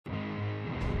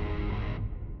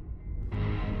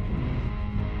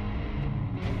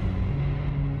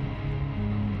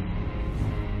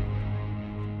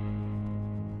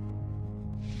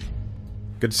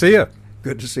Good to see you.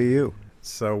 Good to see you.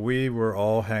 So we were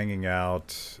all hanging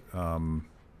out, I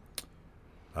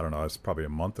don't know, it's probably a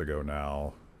month ago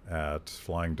now, at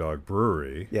Flying Dog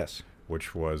Brewery. Yes.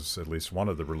 Which was at least one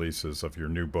of the releases of your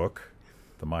new book,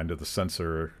 The Mind of the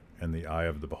Censor and the Eye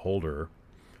of the Beholder.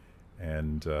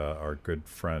 And our good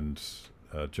friend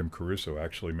Jim Caruso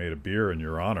actually made a beer in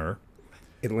your honor.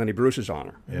 In Lenny Bruce's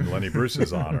honor. In Lenny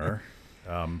Bruce's honor,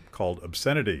 called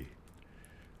Obscenity,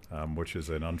 which is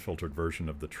an unfiltered version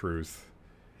of the truth.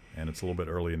 And it's a little bit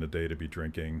early in the day to be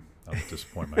drinking. I'll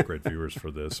disappoint my great viewers for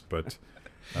this, but...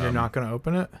 You're not going to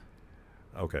open it?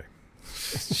 Okay.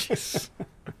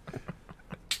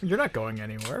 You're not going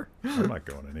anywhere. I'm not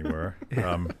going anywhere.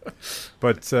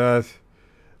 But I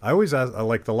always ask,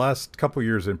 like the last couple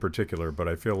years in particular, but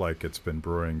I feel like it's been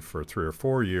brewing for 3 or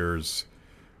 4 years,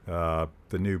 the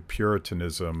new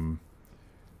Puritanism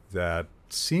that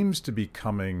seems to be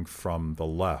coming from the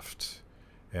left.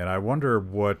 And I wonder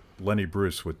what Lenny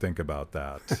Bruce would think about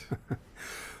that.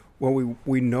 Well,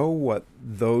 we know what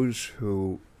those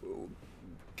who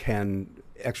can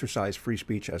exercise free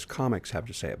speech as comics have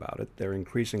to say about it. They're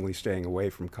increasingly staying away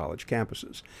from college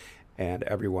campuses. And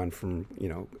everyone from,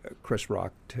 Chris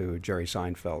Rock to Jerry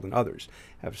Seinfeld and others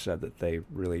have said that they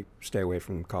really stay away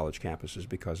from college campuses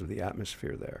because of the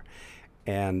atmosphere there.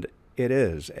 And it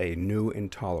is a new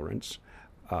intolerance.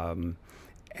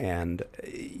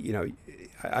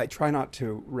 I try not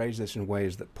to raise this in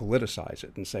ways that politicize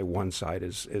it and say one side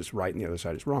is right and the other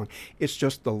side is wrong. It's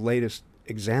just the latest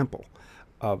example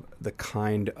of the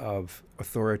kind of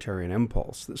authoritarian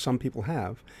impulse that some people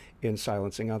have in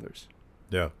silencing others.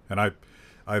 Yeah, and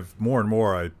I've more and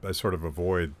more I sort of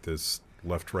avoid this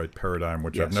left-right paradigm,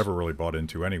 which Yes. I've never really bought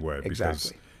into anyway.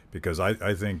 Exactly. Because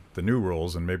I think the new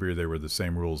rules, and maybe they were the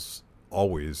same rules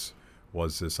always,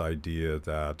 was this idea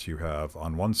that you have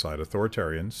on one side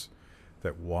authoritarians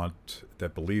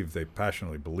that believe, they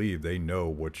passionately believe they know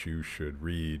what you should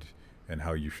read and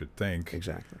how you should think.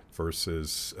 Exactly.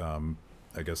 Versus,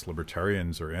 I guess,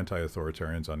 libertarians or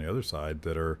anti-authoritarians on the other side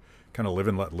that are kind of live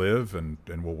and let live and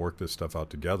we'll work this stuff out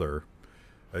together.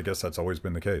 I guess that's always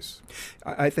been the case.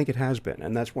 I think it has been,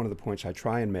 and that's one of the points I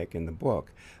try and make in the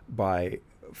book by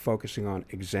focusing on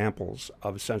examples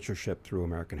of censorship through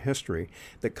American history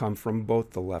that come from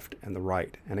both the left and the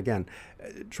right. And again,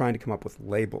 trying to come up with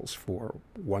labels for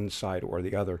one side or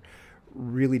the other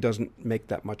really doesn't make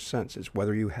that much sense. It's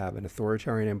whether you have an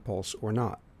authoritarian impulse or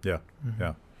not. Yeah,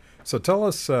 yeah. So tell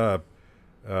us,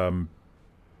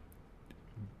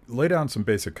 lay down some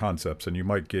basic concepts, and you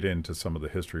might get into some of the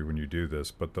history when you do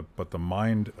this, but the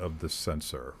mind of the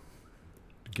censor.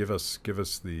 Give us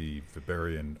the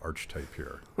Weberian archetype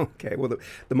here. Okay, well,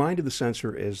 the mind of the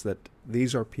censor is that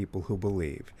these are people who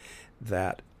believe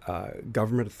that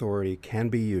government authority can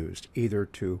be used either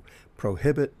to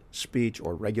prohibit speech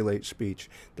or regulate speech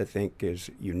that they think is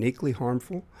uniquely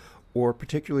harmful or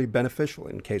particularly beneficial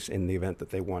in the event that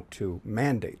they want to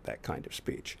mandate that kind of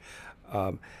speech.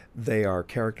 They are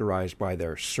characterized by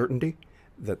their certainty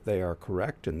that they are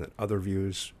correct and that other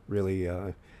views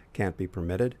really can't be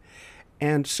permitted.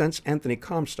 And since Anthony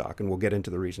Comstock, and we'll get into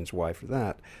the reasons why for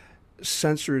that,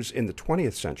 censors in the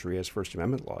 20th century, as First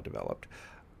Amendment law developed,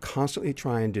 constantly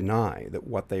try and deny that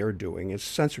what they are doing is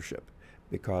censorship,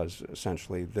 because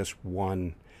essentially this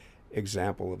one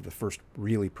example of the first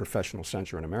really professional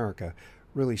censor in America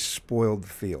really spoiled the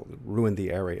field, ruined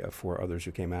the area for others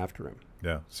who came after him.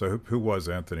 Yeah. So who was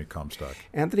Anthony Comstock?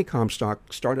 Anthony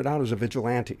Comstock started out as a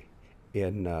vigilante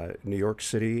in New York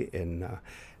City in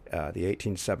the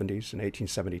 1870s. In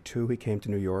 1872, he came to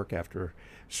New York after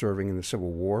serving in the Civil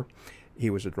War. He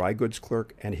was a dry goods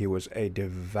clerk, and he was a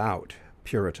devout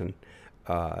Puritan,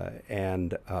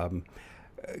 and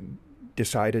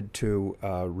decided to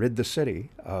rid the city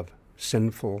of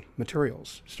sinful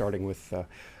materials, starting with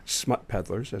smut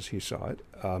peddlers, as he saw it.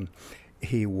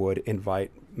 He would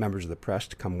invite members of the press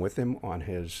to come with him on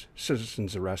his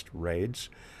citizens' arrest raids.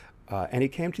 And he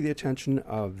came to the attention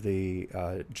of the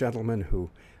gentlemen who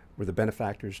were the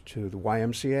benefactors to the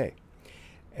YMCA.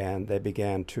 And they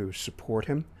began to support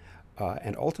him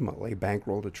and ultimately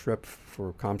bankrolled a trip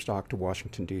for Comstock to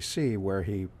Washington, D.C., where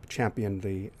he championed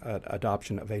the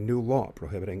adoption of a new law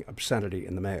prohibiting obscenity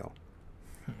in the mail.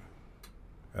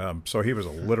 So he was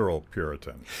a literal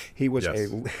Puritan. He was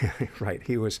Yes. right.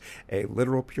 He was a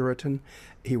literal Puritan.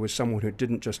 He was someone who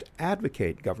didn't just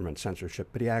advocate government censorship,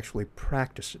 but he actually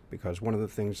practiced it, because one of the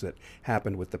things that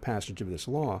happened with the passage of this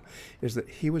law is that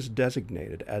he was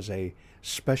designated as a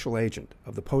special agent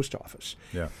of the post office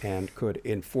and could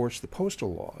enforce the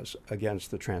postal laws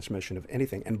against the transmission of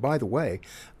anything. And by the way,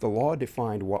 the law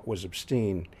defined what was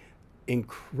obscene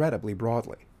incredibly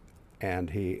broadly.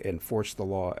 and he enforced the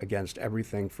law against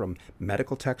everything from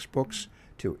medical textbooks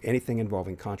to anything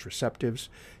involving contraceptives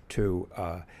to,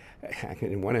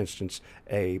 in one instance,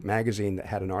 a magazine that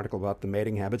had an article about the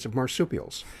mating habits of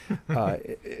marsupials.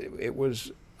 It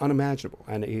was unimaginable.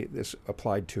 And this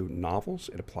applied to novels,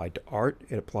 it applied to art,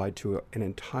 it applied to an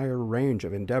entire range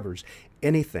of endeavors.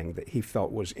 Anything that he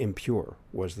felt was impure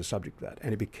was the subject of that.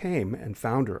 And he became and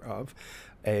founder of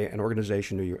an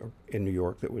organization in New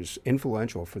York that was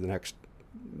influential for the next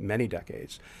many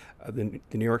decades, the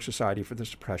New York Society for the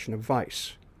Suppression of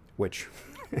Vice, which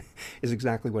is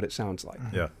exactly what it sounds like.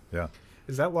 Yeah, yeah.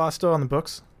 Is that law still on the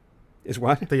books? Is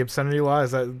what? The obscenity law?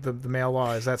 Is that the male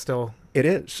law? Is that still? It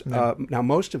is. No. Now,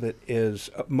 most of it is,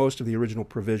 most of the original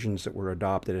provisions that were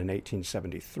adopted in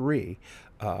 1873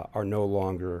 are no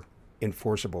longer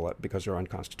enforceable because they're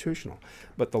unconstitutional.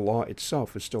 But the law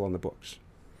itself is still on the books.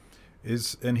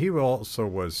 And he also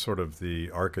was sort of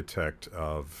the architect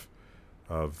of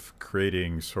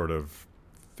creating sort of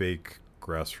fake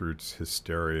grassroots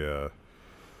hysteria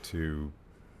to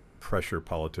pressure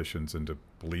politicians into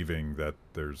believing that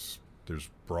there's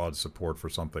broad support for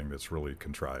something that's really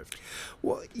contrived.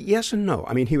 Well, yes and no.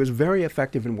 I mean, he was very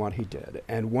effective in what he did,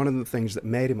 and one of the things that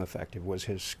made him effective was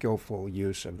his skillful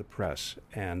use of the press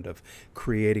and of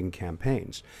creating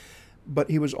campaigns. But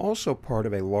he was also part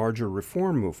of a larger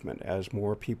reform movement as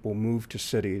more people moved to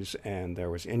cities and there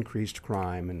was increased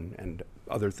crime and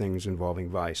other things involving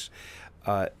vice.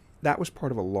 That was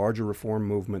part of a larger reform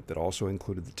movement that also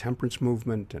included the temperance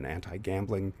movement and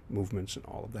anti-gambling movements and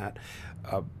all of that.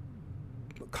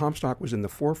 Comstock was in the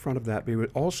forefront of that, but he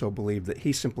also believed that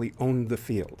he simply owned the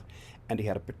field, and he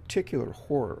had a particular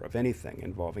horror of anything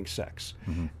involving sex.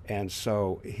 Mm-hmm. And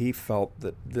so he felt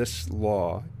that this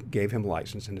law gave him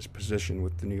license, in his position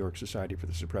with the New York Society for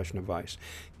the Suppression of Vice,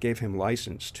 gave him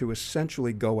license to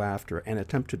essentially go after and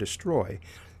attempt to destroy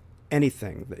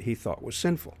anything that he thought was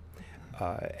sinful.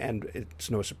 And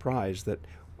it's no surprise that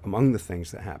among the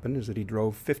things that happened is that he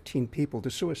drove 15 people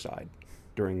to suicide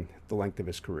during the length of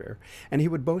his career, and he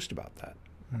would boast about that.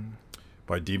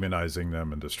 By demonizing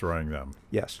them and destroying them.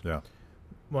 Yes. Yeah.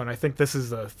 Well, and I think this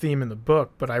is a theme in the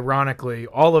book, but ironically,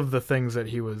 all of the things that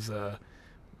he was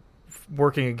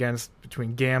working against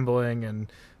between gambling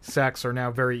and sex are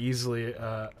now very easily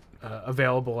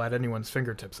available at anyone's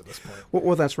fingertips at this point.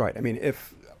 Well, that's right. I mean,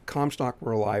 if Comstock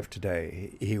were alive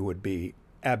today, he would be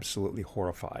absolutely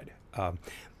horrified.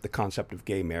 The concept of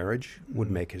gay marriage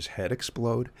would make his head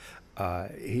explode.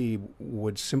 He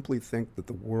would simply think that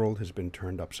the world has been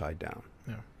turned upside down.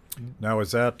 Yeah. Now,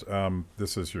 is that,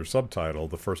 this is your subtitle,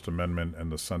 The First Amendment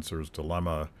and the Censor's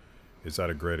Dilemma. Is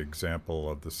that a great example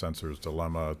of the censor's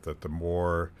dilemma, that the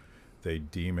more they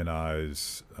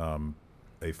demonize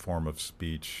a form of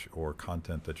speech or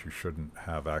content that you shouldn't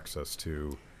have access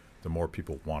to, the more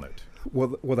people want it?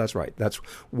 Well, that's right. That's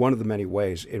one of the many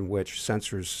ways in which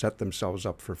censors set themselves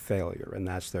up for failure, and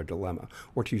that's their dilemma.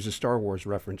 Or to use a Star Wars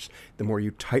reference, the more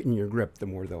you tighten your grip, the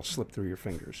more they'll slip through your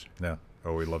fingers. Yeah.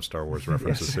 Oh, we love Star Wars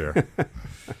references here.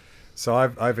 So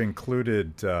I've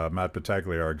included Matt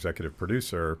Battaglia, our executive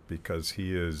producer, because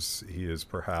he is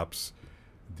perhaps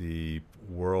the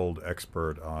world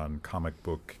expert on comic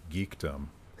book geekdom.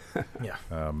 Yeah.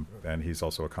 And he's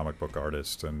also a comic book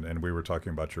artist. And we were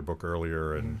talking about your book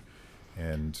earlier,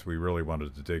 and we really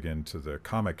wanted to dig into the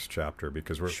comics chapter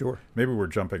because maybe we're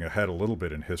jumping ahead a little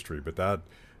bit in history, but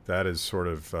that is sort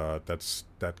of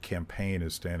that campaign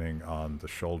is standing on the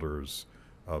shoulders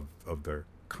of the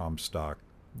Comstock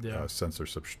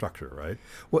censorship structure, right?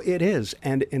 Well, it is,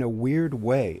 and in a weird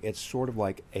way, it's sort of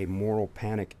like a moral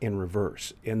panic in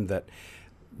reverse, in that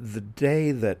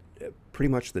pretty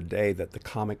much the day that the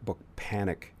comic book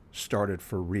panic started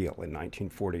for real in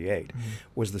 1948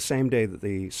 was the same day that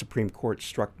the Supreme Court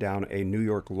struck down a New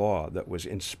York law that was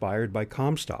inspired by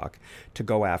Comstock to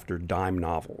go after dime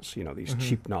novels, these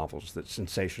cheap novels that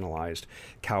sensationalized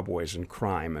cowboys and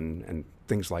crime and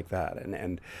things like that.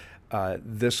 And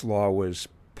this law was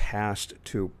passed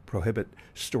to prohibit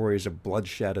stories of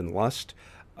bloodshed and lust,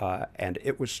 and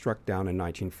it was struck down in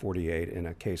 1948 in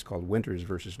a case called Winters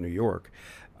versus New York.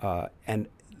 And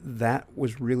that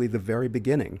was really the very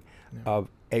beginning of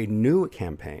a new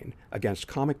campaign against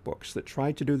comic books that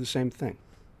tried to do the same thing.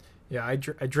 Yeah, I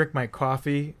drink my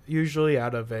coffee usually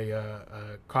out of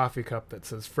a coffee cup that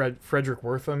says Frederick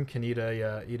Wortham can eat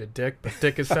a dick, but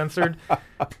dick is censored.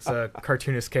 It's a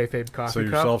cartoonist kayfabe coffee cup. So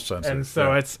you're self-censored. And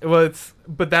so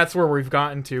but that's where we've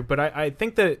gotten to. But I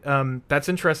think that that's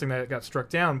interesting that it got struck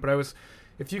down. But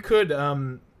if you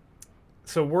could.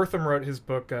 So Wortham wrote his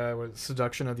book,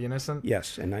 Seduction of the Innocent.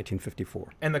 Yes, in 1954.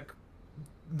 And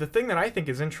the thing that I think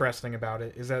is interesting about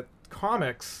it is that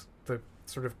comics, the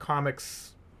sort of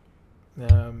comics,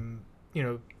 the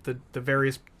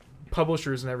various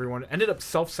publishers and everyone ended up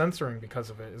self-censoring because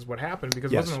of it, is what happened,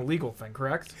 because Yes. it wasn't a legal thing,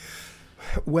 correct?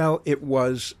 Well, it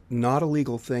was not a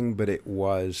legal thing, but it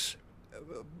was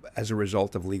as a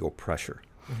result of legal pressure.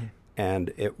 Mm-hmm.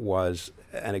 And it was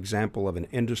an example of an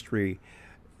industry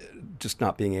just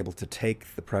not being able to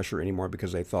take the pressure anymore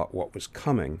because they thought what was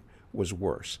coming was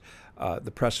worse.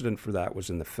 The precedent for that was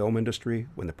in the film industry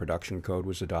when the production code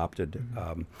was adopted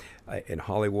in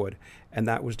Hollywood. And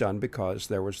that was done because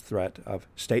there was threat of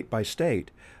state by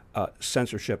state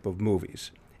censorship of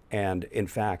movies. And in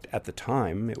fact, at the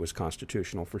time, it was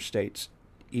constitutional for states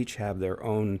each have their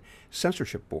own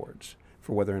censorship boards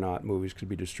for whether or not movies could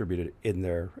be distributed in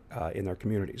their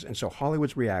communities. And so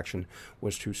Hollywood's reaction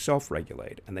was to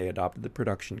self-regulate, and they adopted the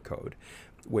production code,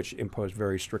 which imposed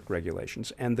very strict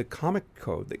regulations. And the comic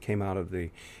code that came out of the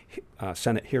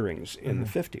Senate hearings in the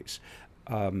 50s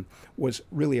was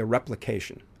really a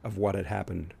replication of what had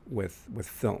happened with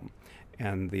film.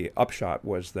 And the upshot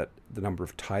was that the number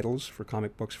of titles for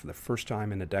comic books for the first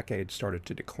time in a decade started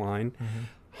to decline.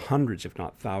 Hundreds, if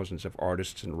not thousands, of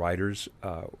artists and writers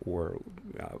were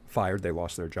fired. They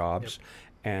lost their jobs. Yep.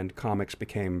 And comics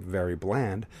became very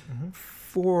bland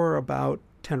for about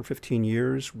 10 or 15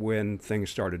 years when things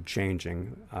started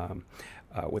changing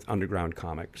with underground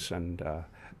comics. And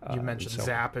You mentioned so,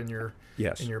 Zap in your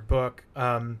yes. in your book,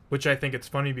 which I think it's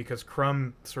funny because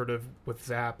Crumb sort of with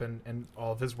Zap and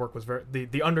all of his work was very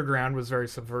the underground was very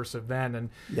subversive then, and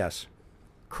Yes.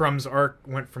 Crumb's art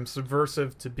went from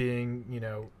subversive to being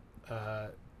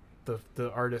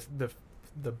the artist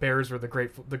the Bears or the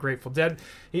Grateful Dead,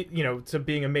 to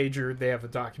being a major. They have a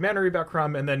documentary about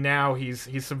Crumb, and then now he's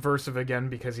subversive again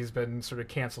because he's been sort of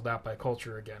canceled out by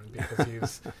culture again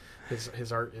because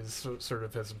his art is sort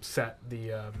of has upset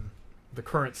the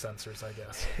current censors, I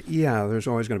guess. Yeah, there's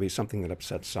always going to be something that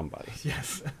upsets somebody.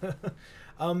 Yes.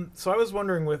 So I was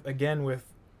wondering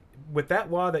with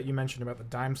that law that you mentioned about the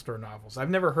dime store novels, I've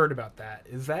never heard about that.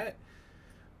 Is that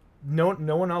no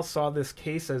one else saw this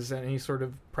case as any sort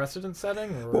of precedent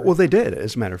setting? Or? Well, they did,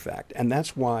 as a matter of fact, and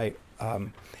that's why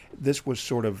this was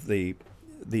sort of the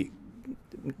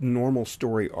normal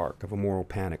story arc of A Moral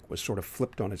Panic was sort of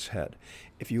flipped on its head.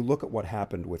 If you look at what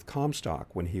happened with Comstock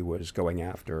when he was going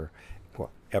after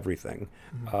everything,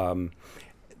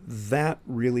 that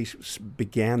really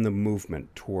began the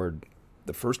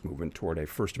first movement toward a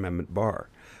First Amendment bar.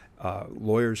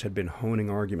 Lawyers had been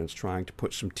honing arguments, trying to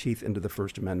put some teeth into the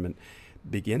First Amendment,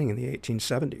 beginning in the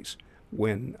 1870s,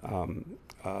 when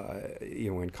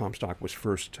Comstock was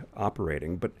first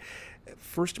operating. But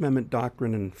First Amendment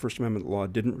doctrine and First Amendment law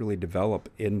didn't really develop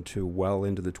into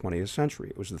the 20th century.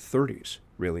 It was the 30s,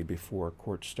 really, before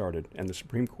courts started, and the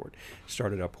Supreme Court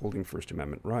started upholding First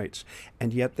Amendment rights.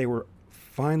 And yet they were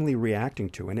finally reacting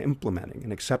to and implementing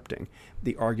and accepting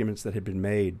the arguments that had been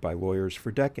made by lawyers for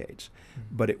decades.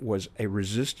 But it was a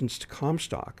resistance to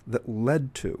Comstock that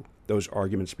led to those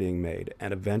arguments being made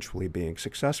and eventually being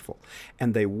successful.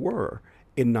 And they were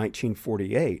in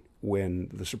 1948 when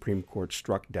the Supreme Court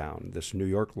struck down this New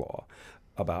York law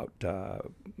about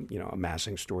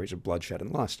amassing stories of bloodshed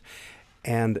and lust.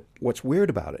 And what's weird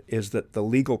about it is that the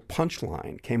legal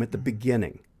punchline came at the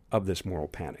beginning of this moral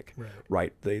panic,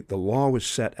 right? The law was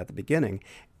set at the beginning,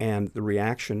 and the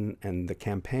reaction and the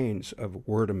campaigns of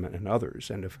Werdum and others,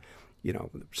 and of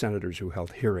senators who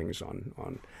held hearings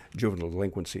on juvenile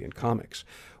delinquency in comics,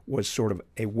 was sort of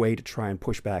a way to try and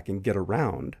push back and get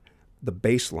around the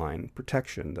baseline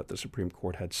protection that the Supreme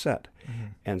Court had set.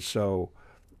 And so,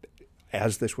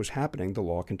 as this was happening, the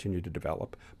law continued to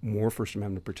develop. More First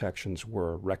Amendment protections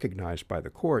were recognized by the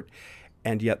court,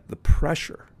 and yet the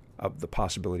pressure of the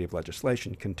possibility of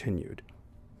legislation continued.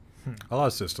 I'll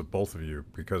ask this to both of you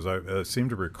because I seem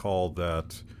to recall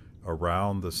that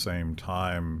around the same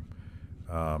time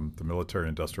the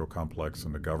military-industrial complex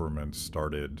and the government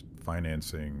started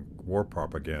financing war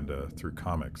propaganda through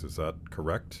comics. Is that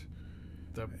correct?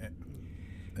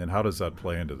 And how does that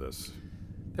play into this?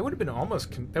 That would have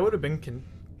been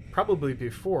probably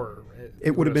before.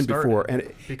 It would have been before,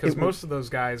 because most of those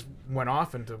guys went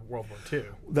off into World War II.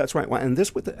 That's right, and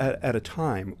this was at a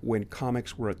time when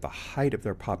comics were at the height of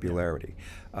their popularity,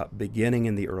 beginning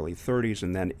in the early 30s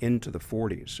and then into the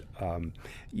 40s.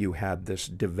 You had this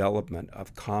development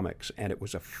of comics, and it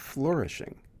was a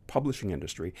flourishing publishing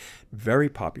industry, very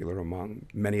popular among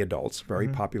many adults, very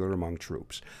popular among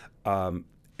troops,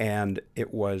 and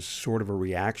it was sort of a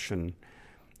reaction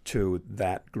to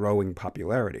that growing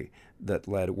popularity that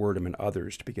led Werdum and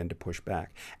others to begin to push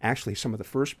back. Actually, some of the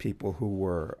first people who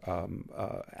were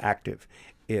active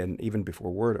in, even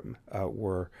before Werdum,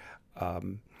 were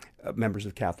members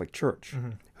of the Catholic Church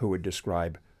who would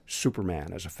describe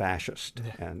Superman as a fascist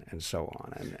and so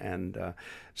on. And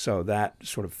so that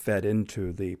sort of fed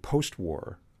into the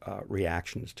post-war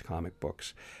reactions to comic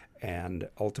books and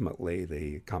ultimately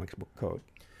the Comics Book Code.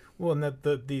 Well, and that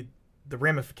the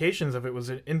ramifications of it was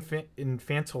it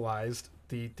infantilized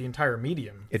the entire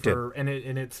medium. It did. And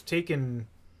it's taken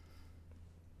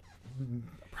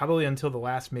probably until the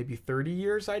last maybe 30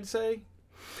 years, I'd say.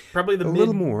 Probably the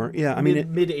little more, yeah. I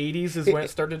mean, mid 80s is when it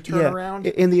started to turn around.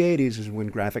 In the 80s is when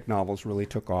graphic novels really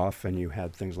took off, and you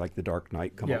had things like The Dark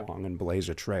Knight come along and blaze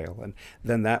a trail. And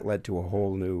then that led to a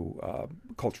whole new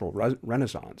cultural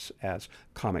renaissance as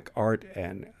comic art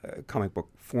and comic book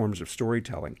forms of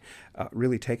storytelling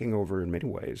really taking over in many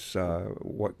ways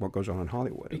what goes on in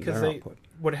Hollywood. Because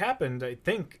what happened, I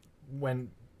think,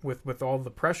 when with all the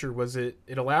pressure was it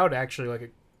allowed actually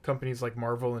like companies like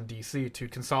Marvel and DC to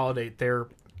consolidate their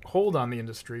hold on the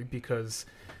industry because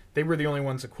they were the only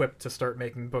ones equipped to start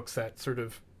making books that sort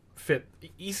of fit.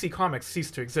 EC Comics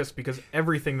ceased to exist because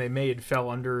everything they made fell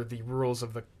under the rules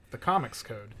of the Comics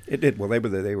Code. It did. Well,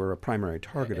 they were a primary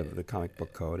target of the Comic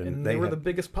Book Code. And they were the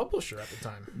biggest publisher at the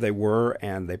time. They were,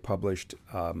 and they published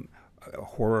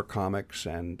horror comics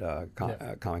and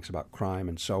comics about crime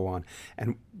and so on.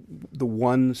 And the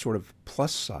one sort of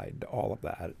plus side to all of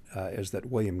that is that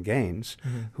William Gaines,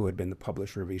 who had been the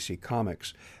publisher of EC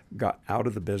Comics, got out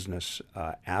of the business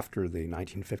after the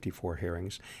 1954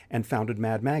 hearings and founded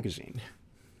Mad Magazine.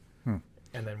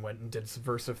 And then went and did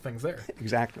subversive things there.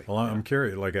 Exactly. Well, I'm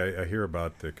curious. Like I hear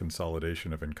about the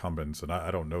consolidation of incumbents, and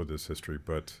I don't know this history,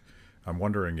 but I'm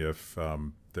wondering if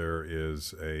there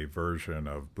is a version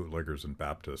of Bootleggers and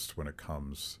Baptists when it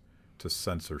comes to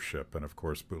censorship. And of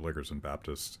course, Bootleggers and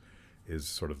Baptists is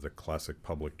sort of the classic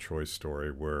public choice story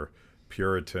where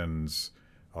Puritans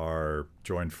are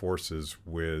joined forces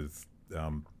with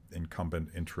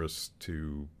incumbent interests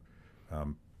to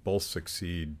both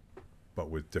succeed, but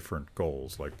with different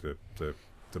goals. Like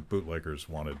the bootleggers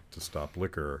wanted to stop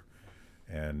liquor,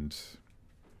 and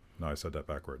no, I said that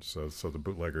backwards. So the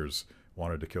bootleggers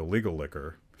wanted to kill legal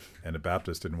liquor, and the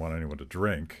Baptists didn't want anyone to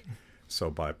drink. So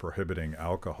by prohibiting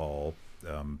alcohol,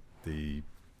 the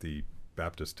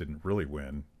Baptists didn't really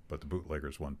win, but the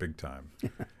bootleggers won big time.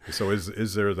 So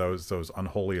is there those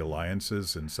unholy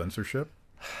alliances in censorship?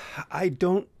 I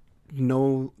don't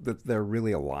know that they're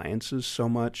really alliances so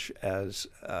much as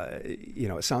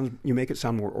you make it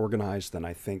sound more organized than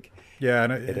I think. Yeah,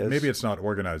 and it is. Maybe it's not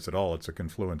organized at all. It's a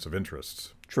confluence of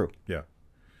interests. True. Yeah.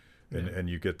 And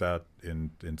you get that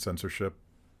in censorship?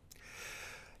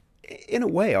 In a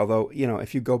way, although,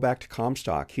 if you go back to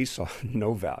Comstock, he saw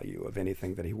no value of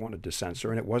anything that he wanted to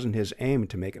censor, and it wasn't his aim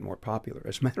to make it more popular.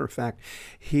 As a matter of fact,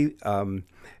 he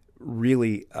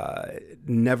really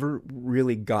never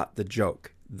really got the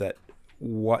joke that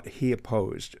what he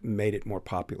opposed made it more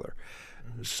popular.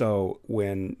 So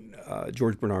when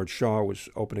George Bernard Shaw was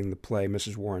opening the play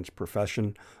Mrs. Warren's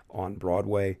Profession on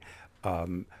Broadway,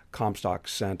 Comstock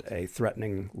sent a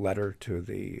threatening letter to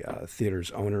the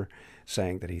theater's owner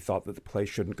saying that he thought that the play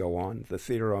shouldn't go on. The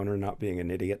theater owner, not being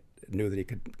an idiot, knew that he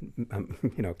could,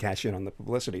 cash in on the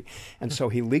publicity. And so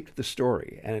he leaked the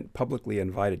story and publicly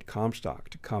invited Comstock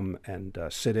to come and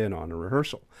sit in on a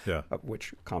rehearsal,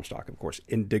 which Comstock, of course,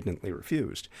 indignantly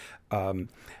refused.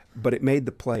 But it made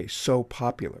the play so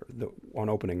popular that on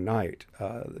opening night,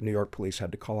 the New York police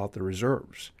had to call out the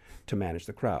reserves to manage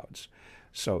the crowds.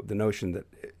 So the notion that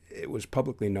it was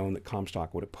publicly known that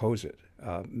Comstock would oppose it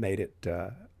made it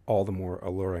all the more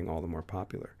alluring, all the more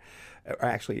popular.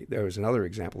 Actually, there was another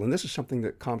example, and this is something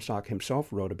that Comstock himself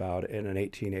wrote about in an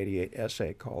 1888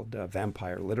 essay called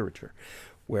Vampire Literature,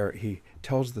 where he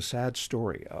tells the sad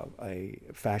story of a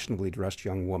fashionably dressed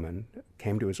young woman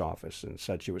came to his office and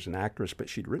said she was an actress, but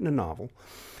she'd written a novel,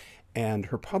 and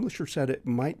her publisher said it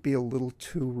might be a little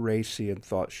too racy and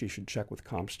thought she should check with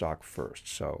Comstock first.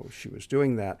 So she was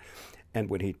doing that. And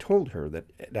when he told her that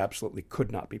it absolutely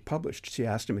could not be published, she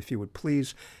asked him if he would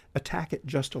please attack it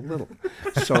just a little,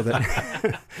 so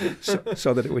that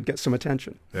so that it would get some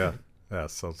attention. Yeah.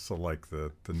 So like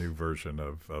the new version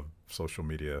of social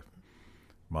media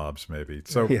mobs, maybe.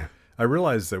 So I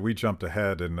realized that we jumped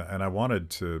ahead, and I wanted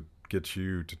to get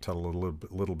you to tell a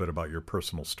little bit about your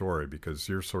personal story, because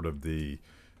you're sort of the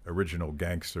original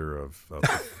gangster of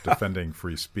defending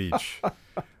free speech.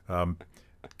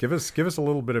 Give us a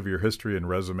little bit of your history and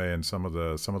resume and some of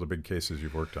the big cases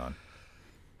you've worked on.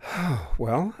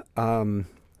 Well,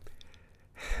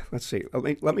 let's see.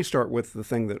 Let me start with the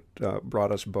thing that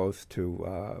brought us both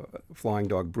to Flying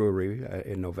Dog Brewery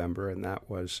in November, and that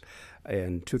was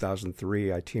in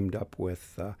 2003. I teamed up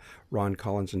with Ron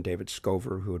Collins and David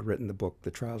Scover, who had written the book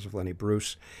The Trials of Lenny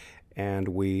Bruce, and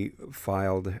we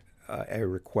filed a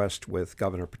request with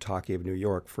Governor Pataki of New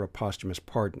York for a posthumous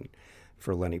pardon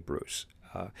for Lenny Bruce.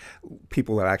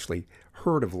 People have actually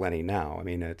heard of Lenny now. I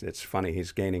mean, it's funny.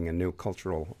 He's gaining a new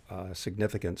cultural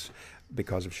significance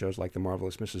because of shows like The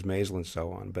Marvelous Mrs. Maisel and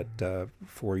so on. But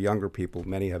for younger people,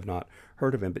 many have not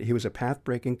heard of him. But he was a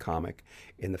path-breaking comic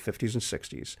in the 50s and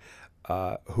 60s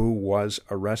who was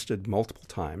arrested multiple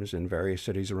times in various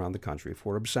cities around the country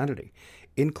for obscenity,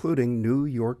 including New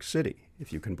York City,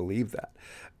 if you can believe that.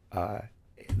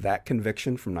 That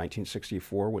conviction from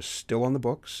 1964 was still on the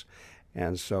books.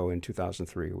 And so in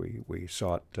 2003, we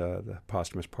sought the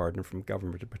posthumous pardon from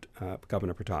Governor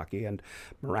Pataki, and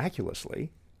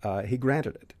miraculously, he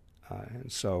granted it.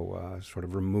 And so sort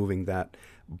of removing that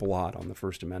blot on the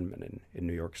First Amendment in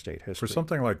New York State history. For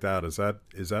something like that, is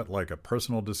that like a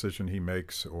personal decision he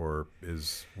makes, or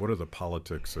what are the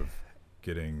politics of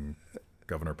getting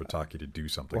Governor Pataki to do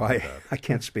something like that? I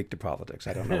can't speak to politics.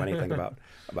 I don't know anything about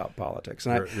politics.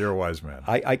 And you're a wise man.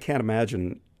 I can't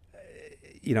imagine,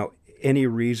 any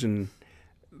reason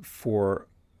for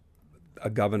a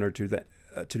governor to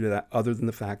do that other than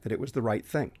the fact that it was the right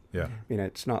thing. Yeah. I mean,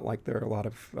 it's not like there are a lot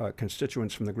of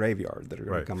constituents from the graveyard that are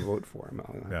going to come vote for him,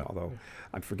 Yeah. although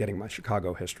I'm forgetting my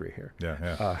Chicago history here.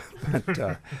 Yeah.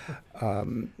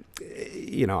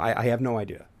 I have no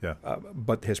idea. Yeah.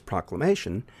 But his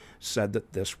proclamation said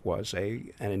that this was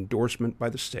an endorsement by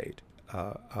the state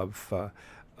of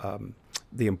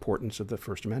the importance of the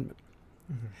First Amendment.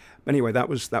 Mm-hmm. Anyway, that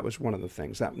was one of the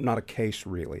things. That not a case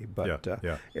really, but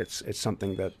it's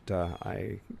something that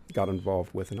I got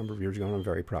involved with a number of years ago, and I'm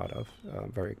very proud of.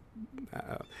 Very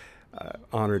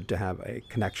honored to have a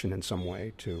connection in some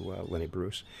way to Lenny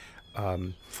Bruce.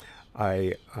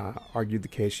 I argued the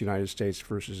case United States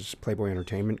versus Playboy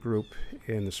Entertainment Group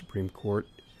in the Supreme Court,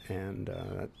 and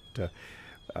that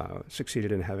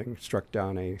succeeded in having struck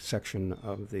down a section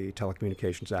of the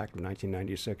Telecommunications Act of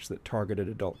 1996 that targeted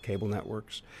adult cable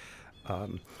networks.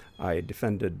 I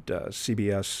defended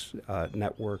CBS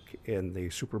Network in the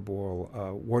Super Bowl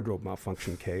wardrobe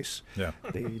malfunction case,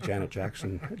 the Janet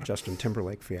Jackson, Justin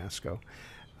Timberlake fiasco,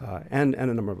 and a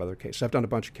number of other cases. I've done a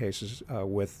bunch of cases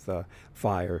with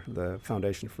FIRE, the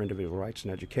Foundation for Individual Rights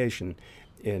and Education,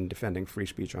 in defending free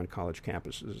speech on college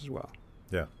campuses as well.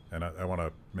 Yeah, and I want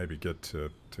to maybe get to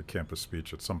campus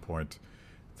speech at some point.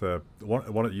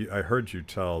 I heard you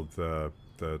tell the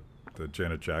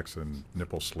Janet Jackson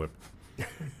nipple slip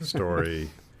story.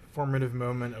 Formative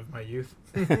moment of my youth.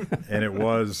 And it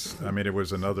was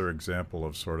another example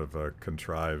of sort of a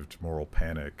contrived moral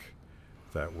panic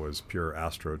that was pure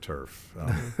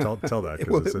AstroTurf. Tell that,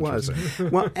 because it's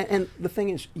interesting. Well, and the thing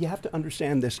is, you have to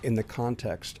understand this in the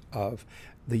context of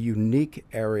the unique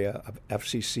area of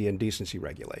FCC and decency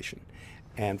regulation.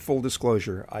 And full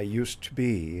disclosure, I used to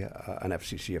be an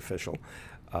FCC official.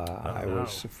 I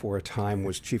was, for a time,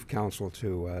 was chief counsel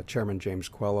to Chairman James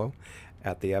Quello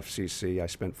at the FCC. I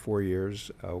spent 4 years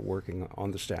working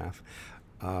on the staff.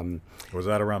 Was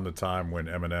that around the time when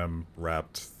Eminem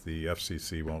rapped "The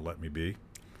FCC Won't Let Me Be"?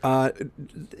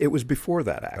 It was before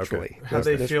that, actually. Okay. How'd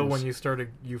they feel when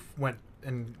you went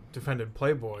and defended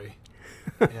Playboy?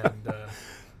 And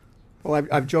well,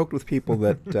 I've joked with people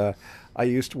that I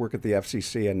used to work at the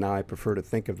FCC, and now I prefer to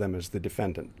think of them as the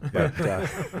defendant. But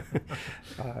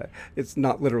it's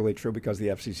not literally true, because the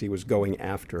FCC was going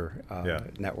after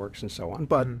networks and so on.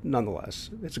 But nonetheless,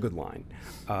 it's a good line.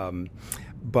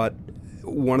 But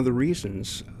one of the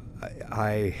reasons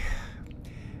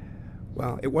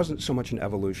well, it wasn't so much an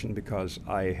evolution, because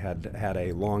I had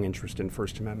a long interest in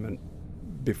First Amendment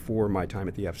before my time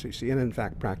at the FCC, and in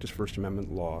fact practiced First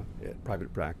Amendment law at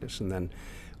private practice, and then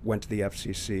went to the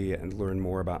FCC and learned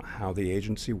more about how the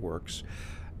agency works.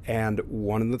 And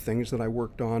one of the things that I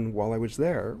worked on while I was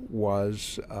there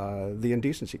was the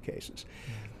indecency cases.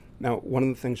 Now, one of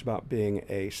the things about being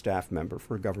a staff member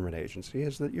for a government agency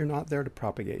is that you're not there to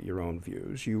propagate your own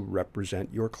views. You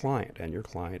represent your client, and your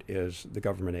client is the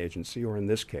government agency, or in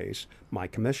this case, my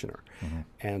commissioner. Mm-hmm.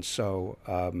 And so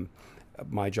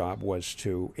my job was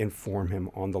to inform him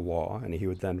on the law, and he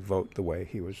would then vote the way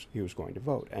he was going to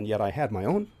vote. And yet I had my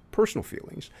own personal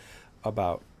feelings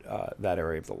about that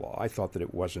area of the law. I thought that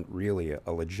it wasn't really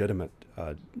a legitimate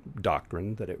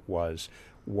doctrine, that it was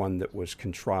one that was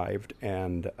contrived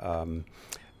and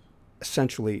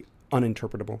essentially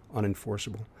uninterpretable,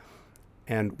 unenforceable.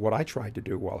 And what I tried to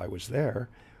do while I was there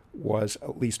was,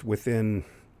 at least within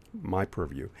my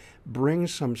purview, bring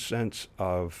some sense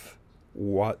of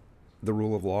what the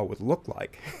rule of law would look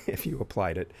like if you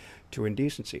applied it to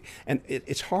indecency. And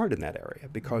it's hard in that area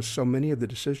because so many of the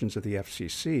decisions of the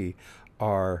FCC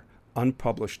are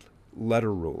unpublished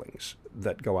letter rulings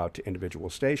that go out to individual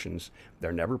stations.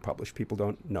 They're never published. People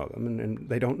don't know them, and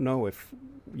they don't know if,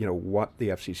 what the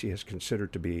FCC has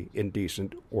considered to be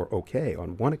indecent or okay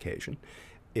on one occasion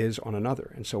is on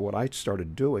another. And so what I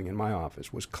started doing in my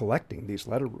office was collecting these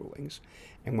letter rulings.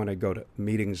 And when I go to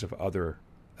meetings of other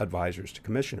advisors to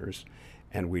commissioners,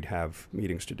 and we'd have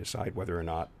meetings to decide whether or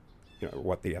not,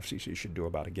 what the FCC should do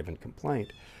about a given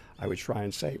complaint, I would try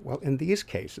and say, well, in these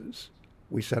cases,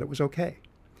 we said it was okay.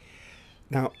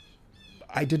 Now,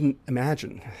 I didn't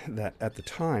imagine that at the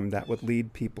time that would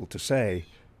lead people to say,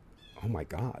 oh my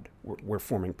God, we're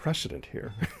forming precedent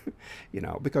here,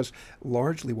 because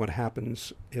largely what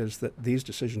happens is that these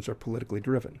decisions are politically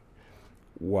driven.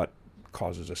 What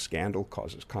causes a scandal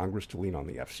causes Congress to lean on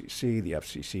the FCC. The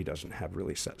FCC doesn't have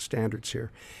really set standards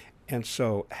here. And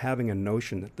so having a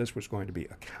notion that this was going to be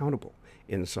accountable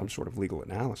in some sort of legal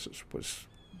analysis was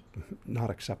not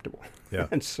acceptable. Yeah.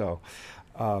 And so,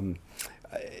 I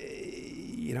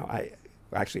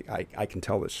can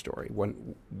tell this story.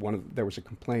 There was a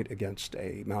complaint against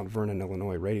a Mount Vernon,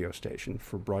 Illinois radio station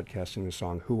for broadcasting the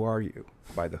song "Who Are You"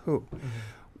 by The Who,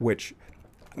 which,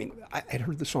 I'd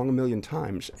heard the song a million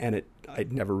times, and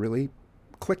I'd never really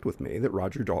clicked with me that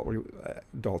Roger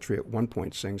Daltrey at one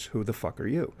point sings "Who the fuck are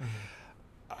you?"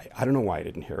 I don't know why I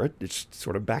didn't hear it. It's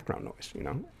sort of background noise,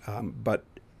 But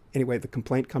anyway, the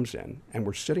complaint comes in, and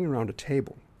we're sitting around a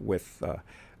table with, or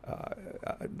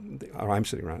I'm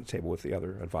sitting around a table with the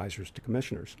other advisors to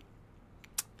commissioners,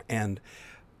 and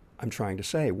I'm trying to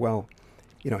say, well,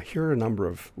 here are a number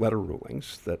of letter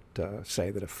rulings that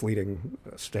say that a fleeting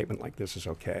statement like this is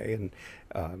okay,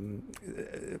 and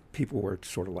people were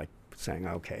sort of like saying,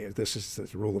 okay, this is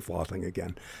the rule of law thing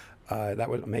again. That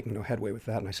was making no headway with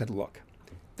that, and I said, look,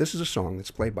 this is a song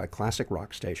that's played by classic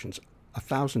rock stations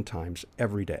 1,000 times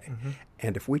every day,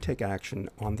 and if we take action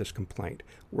on this complaint,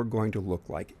 we're going to look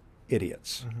like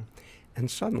idiots. And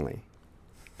suddenly,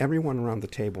 everyone around the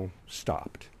table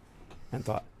stopped and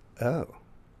thought, oh,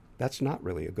 that's not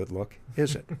really a good look,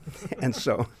 is it? And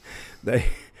so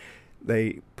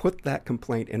they put that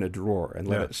complaint in a drawer and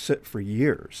let it sit for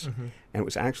years. And it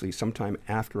was actually sometime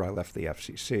after I left the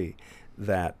FCC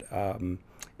that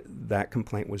that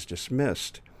complaint was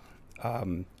dismissed,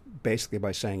 basically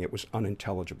by saying it was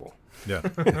unintelligible. Yeah.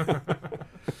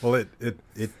 Well,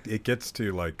 it gets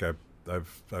to, like,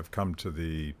 I've come to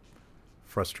the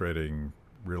frustrating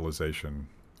realization,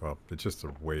 well, it's just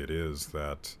the way it is,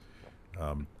 that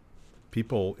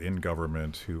people in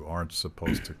government who aren't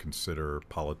supposed to consider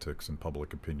politics and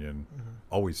public opinion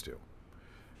always do.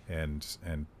 And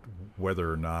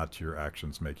whether or not your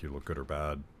actions make you look good or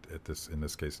bad, in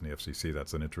this case in the FCC,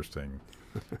 that's an interesting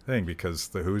thing, because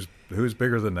who's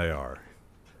bigger than they are?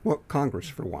 Well, Congress,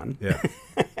 for one. Yeah.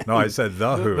 No, I said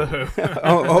the Who. The Who.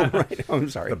 Oh, right. Oh, I'm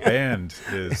sorry. The band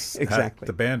is exactly.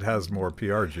 The band has more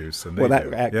PR juice than they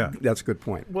do. Yeah. That's a good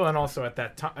point. Well, and also at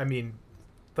that time,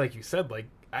 like you said, like,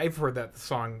 I've heard that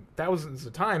song thousands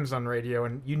of times on radio,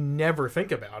 and you never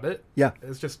think about it. Yeah.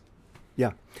 It's just...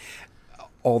 Yeah.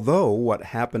 Although what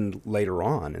happened later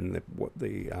on in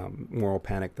the moral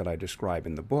panic that I describe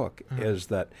in the book is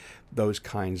that those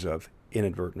kinds of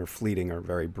inadvertent or fleeting or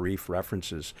very brief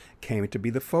references came to be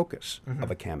the focus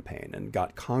of a campaign and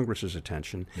got Congress's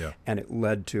attention, and it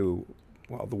led to,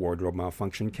 well, the wardrobe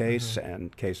malfunction case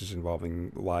and cases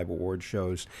involving live award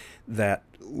shows that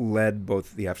led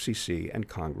both the FCC and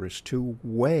Congress to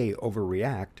way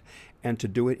overreact and to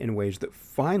do it in ways that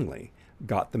finally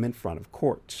got them in front of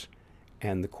courts.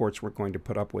 And the courts weren't going to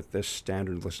put up with this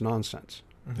standardless nonsense.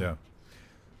 Yeah.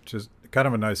 Which is kind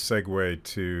of a nice segue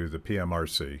to the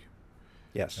PMRC.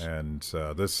 Yes. And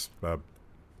this,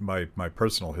 my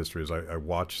personal history is I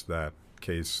watched that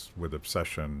case with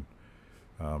obsession.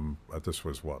 This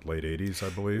was what, late 80s, I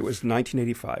believe? It was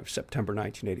 1985, September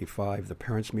 1985, the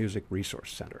Parents Music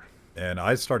Resource Center. And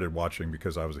I started watching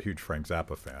because I was a huge Frank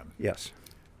Zappa fan. Yes.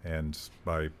 And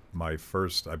my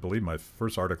first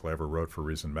article I ever wrote for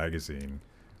Reason Magazine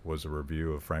was a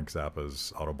review of Frank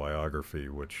Zappa's autobiography,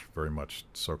 which very much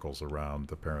circles around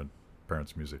the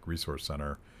Parents Music Resource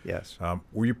Center. Yes.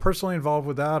 Were you personally involved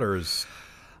with that, or is...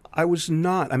 I was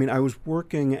not. I was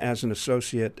working as an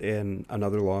associate in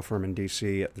another law firm in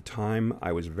D.C. at the time.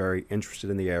 I was very interested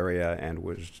in the area and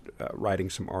was writing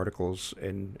some articles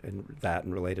in that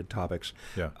and related topics.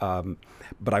 Yeah.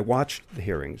 But I watched the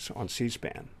hearings on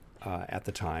C-SPAN at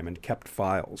the time and kept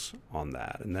files on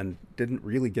that, and then didn't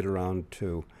really get around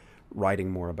to writing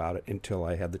more about it until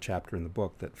I had the chapter in the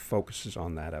book that focuses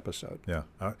on that episode. Yeah.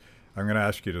 I'm going to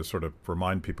ask you to sort of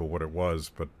remind people what it was,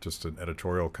 but just an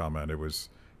editorial comment. It was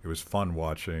fun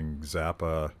watching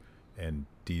Zappa and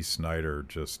Dee Snider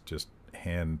just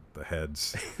hand the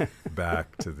heads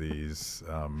back to these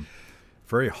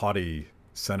very haughty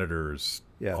senators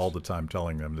Yes. all the time,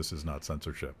 telling them this is not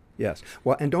censorship. Yes.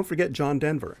 Well, and don't forget John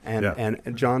Denver, and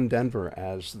John Denver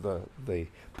as the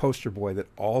poster boy that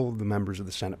all of the members of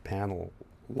the Senate panel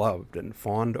loved and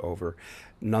fawned over,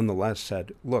 nonetheless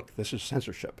said, look, this is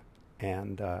censorship.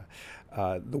 And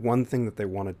the one thing that they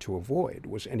wanted to avoid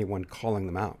was anyone calling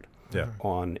them out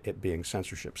on it being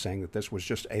censorship, saying that this was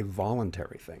just a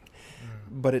voluntary thing.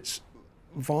 But it's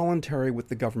voluntary with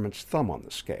the government's thumb on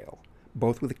the scale,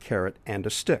 both with a carrot and a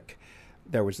stick.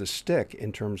 There was the stick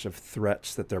in terms of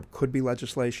threats that there could be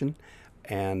legislation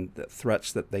and the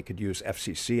threats that they could use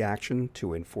FCC action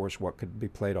to enforce what could be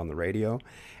played on the radio,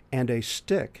 and a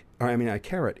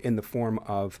carrot in the form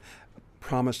of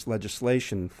promised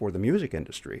legislation for the music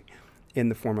industry in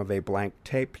the form of a blank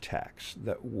tape tax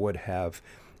that would have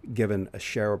given a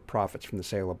share of profits from the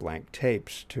sale of blank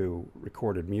tapes to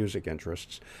recorded music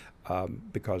interests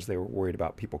because they were worried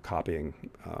about people copying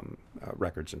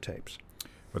records and tapes.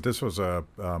 But this was a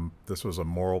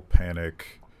moral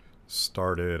panic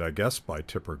started, I guess, by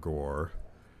Tipper Gore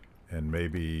and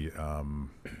maybe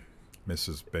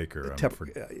Mrs. Baker.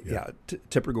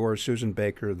 Tipper Gore, Susan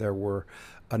Baker. There were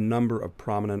a number of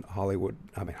prominent Hollywood.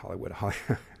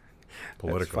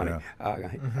 Political,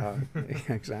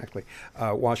 exactly.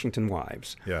 Washington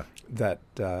wives Yeah. that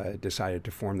decided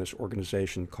to form this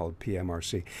organization called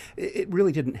PMRC. It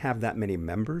really didn't have that many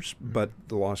members, but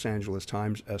the Los Angeles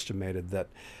Times estimated that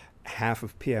half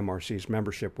of PMRC's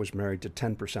membership was married to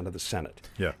 10% of the Senate.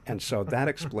 Yeah. And so that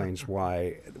explains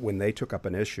why, when they took up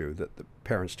an issue that the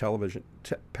Parent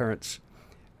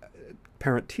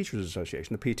Teachers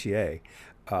Association, the PTA,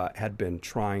 had been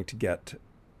trying to get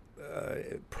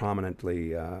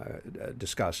prominently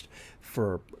discussed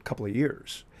for a couple of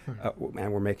years,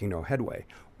 and were making no headway.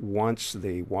 Once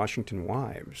the Washington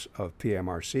wives of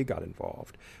PMRC got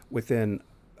involved, within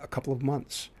a couple of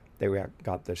months, they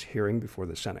got this hearing before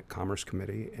the Senate Commerce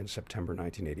Committee in September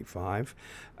 1985.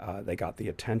 They got the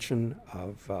attention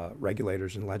of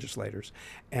regulators and legislators,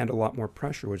 and a lot more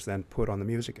pressure was then put on the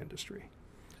music industry.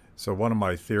 So one of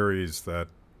my theories that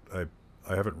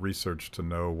I haven't researched to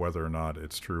know whether or not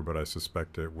it's true, but I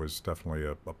suspect it was definitely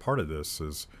a part of this,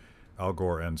 is Al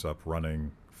Gore ends up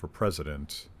running for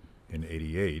president in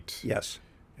 '88. Yes.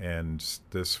 And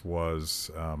this was,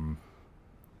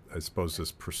 I suppose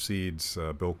this precedes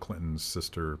Bill Clinton's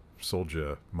Sister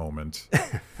Souljah moment.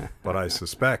 But I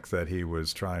suspect that he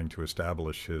was trying to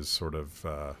establish his sort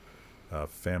of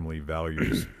family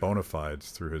values bona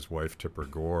fides through his wife, Tipper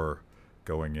Gore,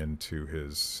 going into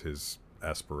his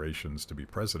aspirations to be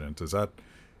president. Is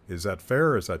that fair,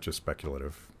 or is that just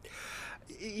speculative?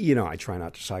 You know, I try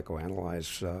not to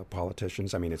psychoanalyze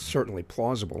politicians. I mean, it's certainly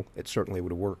plausible. It certainly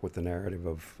would work with the narrative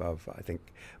of I think,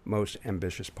 most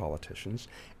ambitious politicians.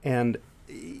 And,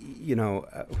 you know,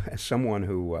 as someone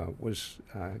who was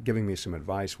giving me some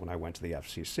advice when I went to the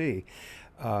FCC,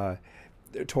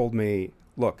 told me,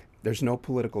 look, there's no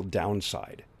political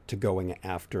downside to going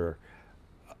after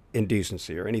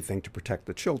indecency or anything to protect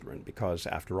the children, because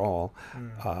after all,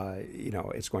 you know,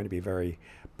 it's going to be a very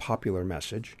popular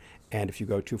message, and if you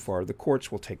go too far, the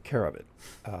courts will take care of it.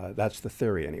 That's the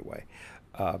theory anyway.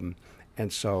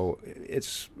 And so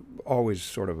it's always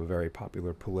sort of a very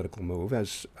popular political move,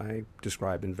 as I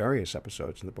described in various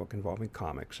episodes in the book involving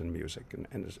comics and music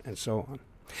and so on.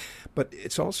 But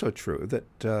it's also true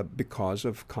that because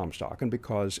of Comstock and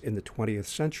because in the 20th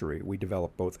century we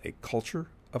developed both a culture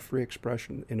of free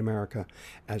expression in America,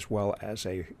 as well as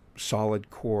a solid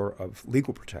core of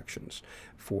legal protections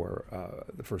for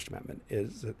the First Amendment,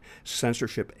 is that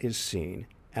censorship is seen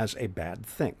as a bad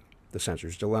thing, the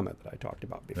censor's dilemma that I talked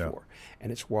about before. Yeah.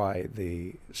 And it's why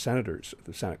the senators of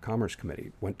the Senate Commerce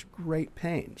Committee went to great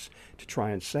pains to try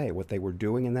and say what they were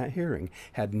doing in that hearing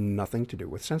had nothing to do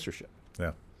with censorship.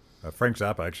 Yeah. Frank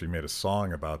Zappa actually made a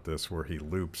song about this where he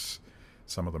loops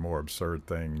some of the more absurd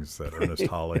things that Ernest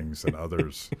Hollings and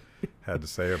others had to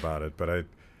say about it. But it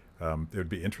would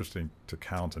be interesting to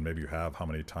count, and maybe you have, how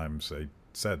many times they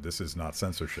said this is not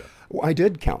censorship. Well, I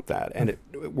did count that, and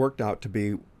it worked out to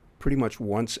be pretty much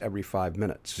once every 5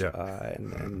 minutes. Yeah.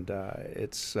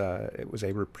 It was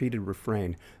a repeated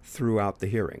refrain throughout the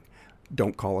hearing.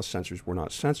 Don't call us censors, we're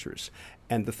not censors.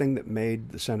 And the thing that made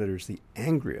the senators the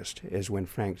angriest is when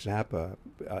Frank Zappa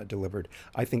delivered,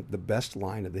 I think, the best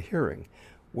line of the hearing,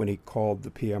 when he called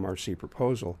the PMRC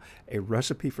proposal a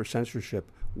recipe for censorship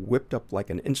whipped up like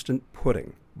an instant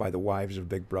pudding by the wives of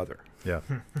Big Brother. Yeah,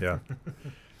 yeah.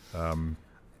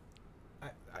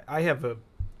 I have a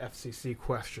FCC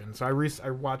question. So I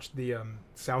watched the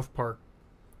South Park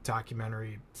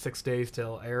documentary 6 Days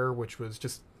Till Air, which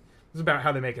was about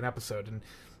how they make an episode, and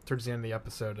towards the end of the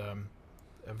episode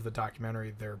of the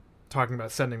documentary, they're talking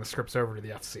about sending the scripts over to the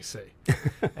FCC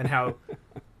and how,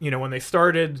 when they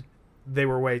started, they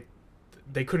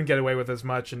couldn't get away with as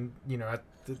much, and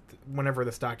whenever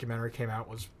this documentary came out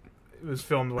it was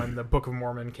filmed when the Book of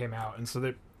Mormon came out, and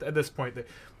so at this point,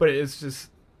 but it's just.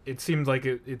 It seems like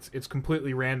it's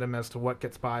completely random as to what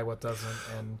gets by, what doesn't,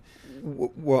 and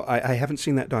well, I haven't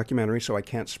seen that documentary, so I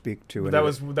can't speak to it. That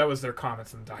was their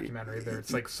comments in the documentary. There,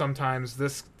 it's like sometimes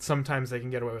they can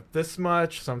get away with this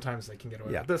much, sometimes they can get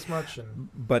away with this much,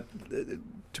 but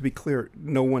to be clear,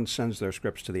 no one sends their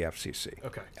scripts to the FCC.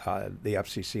 Okay, the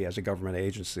FCC as a government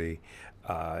agency.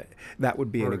 That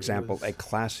would be a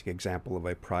classic example of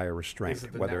a prior restraint,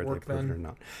 whether they approved it or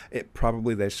not.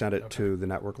 Probably they sent it to the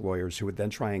network lawyers, who would then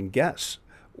try and guess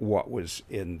what was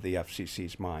in the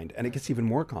FCC's mind. And it gets even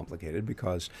more complicated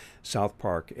because South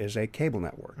Park is a cable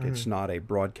network. Mm-hmm. It's not a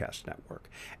broadcast network.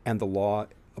 And the law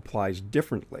applies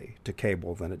differently to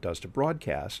cable than it does to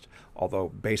broadcast, although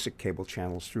basic cable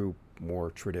channels, through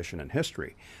more tradition and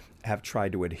history, have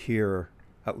tried to adhere,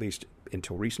 at least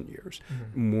until recent years,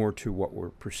 more to what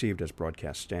were perceived as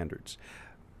broadcast standards.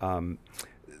 Well,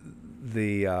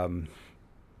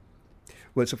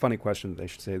 it's a funny question. They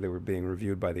should say they were being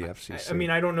reviewed by the FCC. I mean,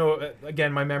 I don't know.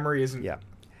 Again, my memory isn't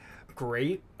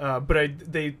great,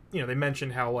 but they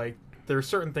mentioned how like there are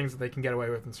certain things that they can get away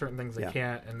with and certain things they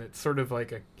can't, and it's sort of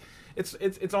like it's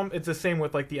the same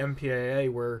with like the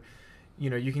MPAA, where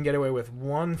you can get away with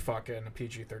one fucking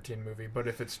PG-13 movie, but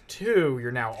if it's 2,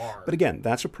 you're now R. But again,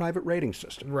 that's a private rating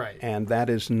system. Right. And that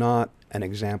is not an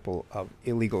example of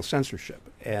illegal censorship.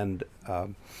 And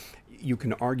you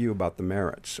can argue about the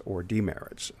merits or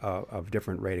demerits of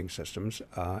different rating systems.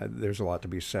 There's a lot to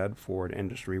be said for an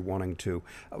industry wanting to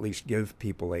at least give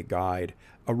people a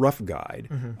rough guide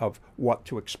of what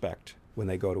to expect when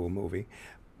they go to a movie.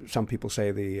 Some people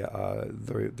say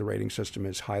the rating system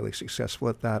is highly successful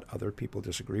at that. Other people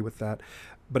disagree with that.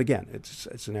 But again,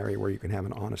 it's an area where you can have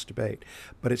an honest debate.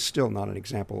 But it's still not an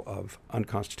example of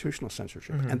unconstitutional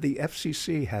censorship. And the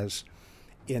FCC has,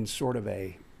 in sort of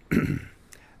a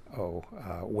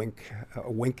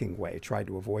winking way, tried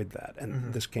to avoid that.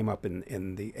 And this came up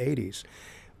in the 80s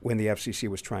when the FCC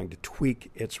was trying to tweak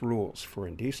its rules for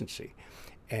indecency.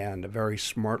 And a very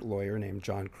smart lawyer named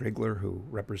John Kriegler, who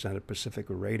represented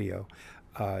Pacifica Radio,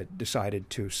 decided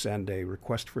to send a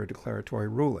request for a declaratory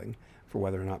ruling for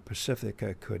whether or not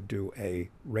Pacifica could do a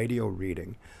radio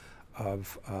reading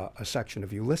of a section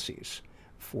of Ulysses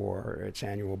for its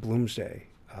annual Bloomsday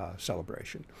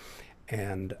celebration.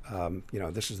 And,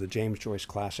 this is the James Joyce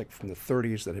classic from the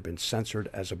 30s that had been censored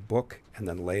as a book, and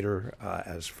then later,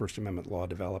 as First Amendment law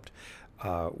developed,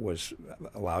 was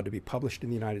allowed to be published in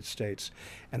the United States.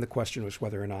 And the question was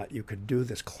whether or not you could do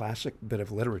this classic bit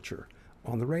of literature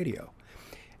on the radio.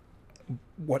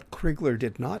 What Kriegler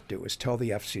did not do is tell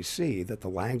the FCC that the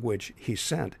language he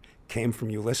sent came from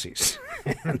Ulysses.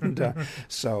 And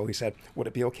so he said, would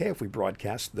it be okay if we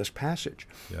broadcast this passage?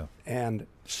 Yeah. And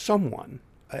someone,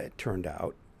 it turned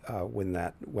out, when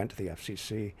that went to the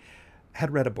FCC,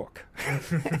 had read a book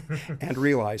and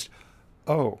realized,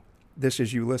 this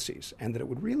is Ulysses, and that it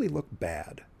would really look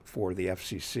bad for the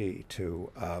FCC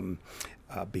to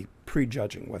be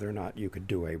prejudging whether or not you could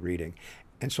do a reading.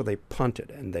 And so they punted,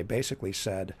 and they basically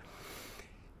said,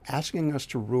 asking us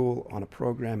to rule on a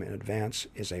program in advance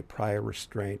is a prior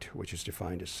restraint, which is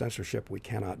defined as censorship. We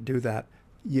cannot do that.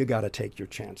 You got to take your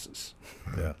chances.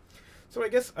 Yeah. So I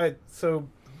guess so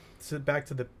back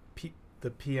to the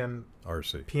PMRC.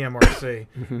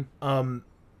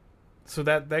 So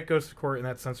that goes to court and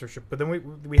that's censorship. But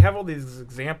then we have all these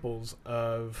examples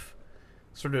of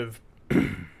sort of,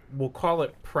 we'll call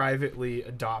it privately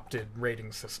adopted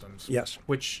rating systems. Yes.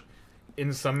 Which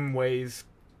in some ways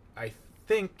I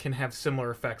think can have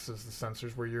similar effects as the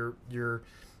censors, where you're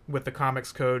with the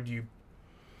Comics Code,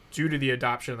 due to the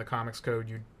adoption of the Comics Code,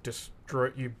 you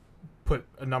put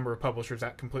a number of publishers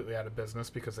completely out of business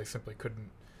because they simply couldn't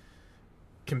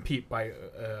compete by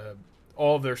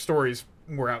all of their stories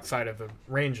were outside of the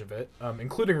range of it,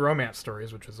 including romance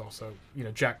stories, which was also,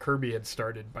 Jack Kirby had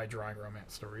started by drawing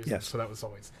romance stories. Yes. So that was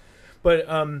always, but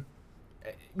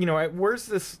where's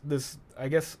this, I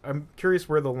guess I'm curious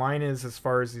where the line is as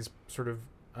far as these sort of,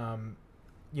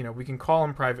 we can call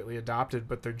them privately adopted,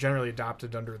 but they're generally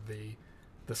adopted under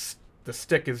the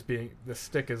stick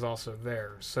is also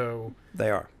there. So They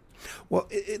are. Well,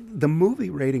 the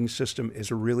movie rating system is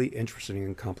a really interesting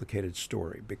and complicated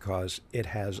story because it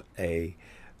has a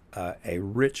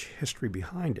rich history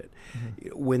behind it.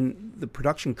 When the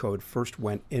production code first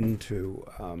came into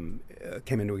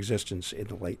existence in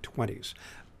the late 20s,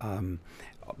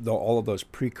 though all of those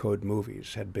pre-code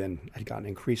movies had gotten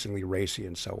increasingly racy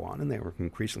and so on, and they were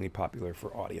increasingly popular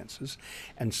for audiences,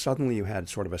 and suddenly you had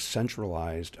sort of a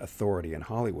centralized authority in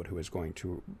Hollywood who was going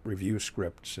to review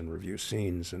scripts and review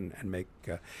scenes and make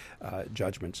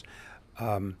judgments.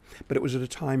 But it was at a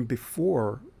time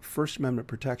before First Amendment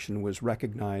protection was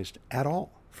recognized at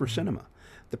all for cinema.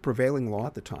 The prevailing law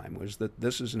at the time was that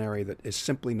this is an area that is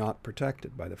simply not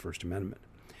protected by the First Amendment.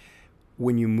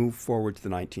 When you move forward to the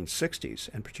 1960s,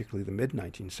 and particularly the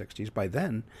mid-1960s, by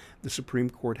then the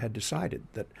Supreme Court had decided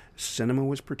that cinema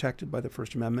was protected by the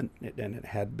First Amendment, and it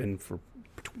had been for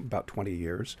about 20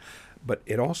 years, but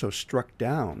it also struck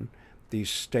down these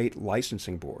state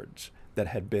licensing boards that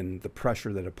had been the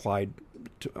pressure that applied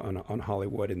on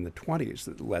Hollywood in the 20s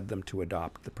that led them to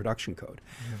adopt the production code.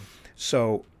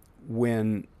 So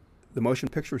when the Motion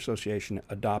Picture Association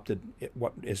adopted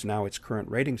what is now its current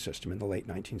rating system in the late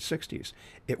 1960s,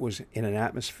 it was in an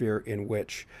atmosphere in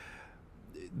which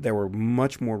there were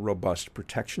much more robust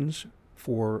protections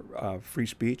for free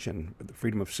speech and the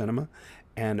freedom of cinema,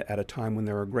 and at a time when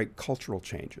there were great cultural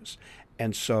changes.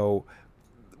 And so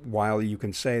while you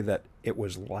can say that it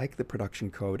was like the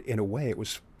production code, in a way it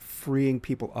was freeing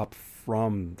people up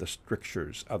from the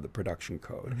strictures of the production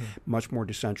code, much more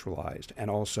decentralized,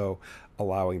 and also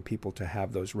allowing people to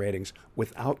have those ratings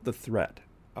without the threat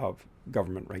of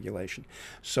government regulation.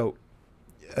 So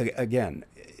again,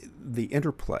 the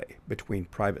interplay between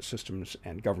private systems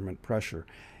and government pressure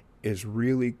is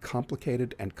really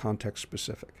complicated and context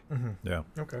specific. Yeah.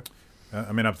 okay.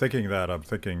 I mean, I'm thinking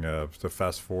to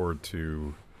fast forward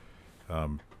to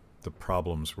the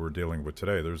problems we're dealing with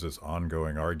today. There's this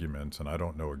ongoing argument, and I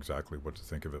don't know exactly what to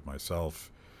think of it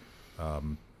myself,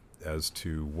 as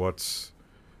to what's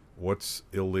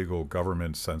illegal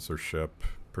government censorship,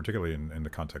 particularly in the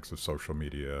context of social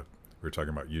media. We were talking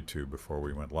about YouTube before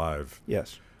we went live.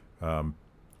 Yes.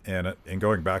 And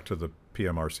going back to the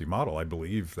PMRC model, I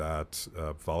believe that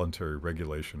voluntary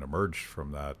regulation emerged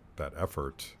from that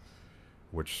effort,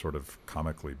 which sort of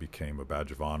comically became a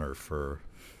badge of honor for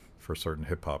certain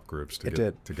hip-hop groups to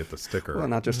get the sticker. Well,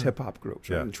 not just hip-hop groups.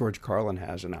 Right? Yeah. George Carlin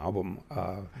has an album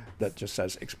that just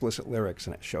says explicit lyrics,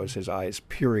 and it shows his eyes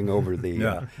peering over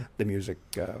the music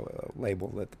label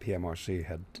that the PMRC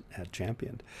had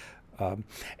championed.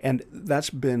 And that's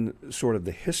been sort of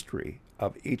the history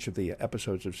of each of the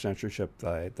episodes of censorship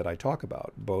that I talk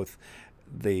about, both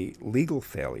the legal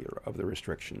failure of the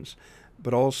restrictions,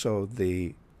 but also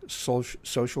the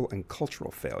social and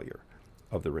cultural failure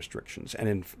of the restrictions, and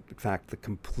in fact the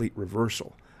complete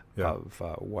reversal of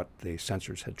what the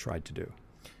censors had tried to do.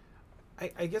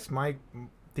 I guess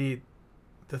the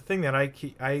thing that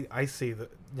I see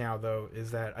now though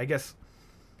is that I guess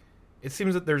it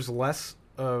seems that there's less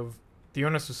of the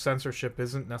onus of censorship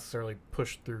isn't necessarily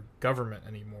pushed through government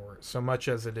anymore, so much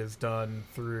as it is done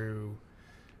through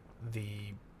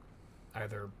the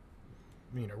either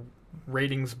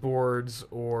ratings boards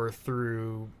or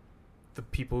through the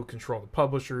people who control the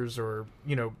publishers or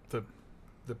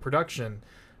the production.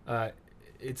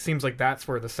 It seems like that's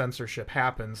where the censorship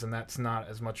happens, and that's not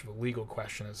as much of a legal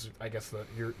question as I guess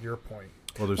your point.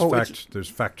 Well, there's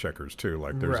fact checkers too.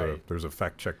 Like there's a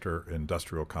fact checker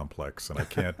industrial complex, and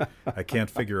I can't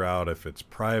figure out if it's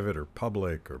private or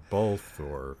public or both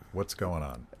or what's going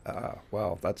on.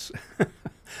 Well, that's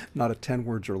not a 10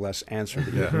 words or less answer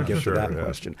that you can give to that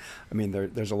question. I mean,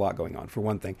 there's a lot going on. For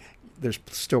one thing, there's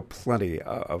still plenty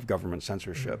of government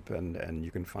censorship, and you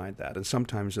can find that. And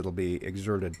sometimes it'll be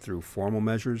exerted through formal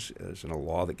measures, as in a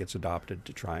law that gets adopted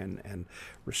to try and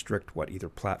restrict what either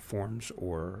platforms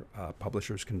or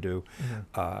publishers can do,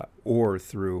 or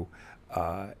through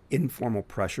informal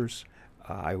pressures.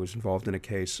 I was involved in a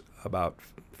case about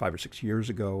 5 or 6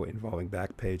 years ago involving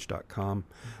Backpage.com,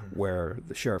 where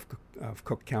the sheriff of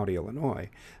Cook County, Illinois,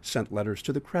 sent letters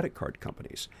to the credit card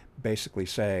companies basically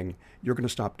saying, you're going to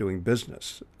stop doing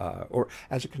business. Or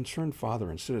as a concerned father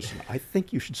and citizen, I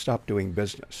think you should stop doing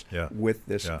business with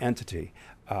this entity.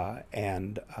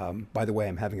 And by the way,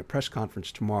 I'm having a press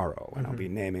conference tomorrow, and I'll be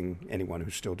naming anyone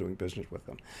who's still doing business with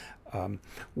them.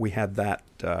 We had that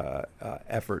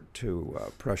effort to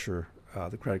pressure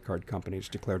the credit card companies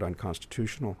declared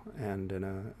unconstitutional, and in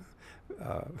a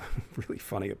really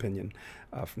funny opinion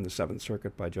from the Seventh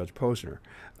Circuit by Judge Posner,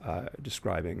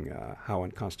 describing how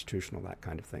unconstitutional that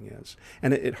kind of thing is.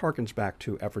 And it harkens back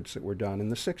to efforts that were done in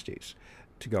the 60s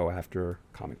to go after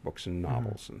comic books and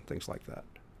novels and things like that.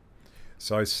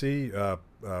 So I see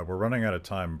we're running out of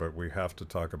time, but we have to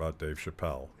talk about Dave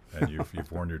Chappelle. And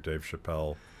you've worn your Dave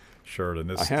Chappelle shirt, and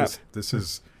this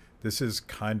is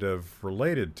kind of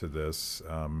related to this.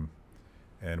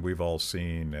 And we've all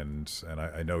seen, and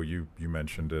I know you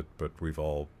mentioned it, but we've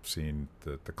all seen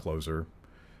the Closer,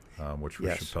 which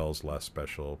was Chappelle's last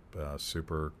special,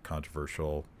 super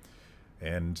controversial.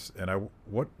 And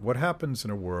what happens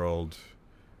in a world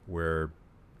where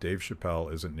Dave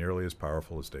Chappelle isn't nearly as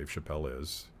powerful as Dave Chappelle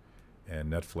is,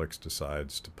 and Netflix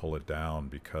decides to pull it down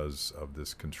because of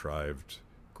this contrived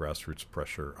grassroots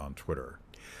pressure on Twitter?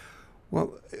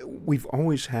 Well, we've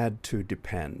always had to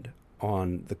depend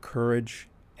on the courage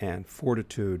and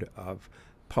fortitude of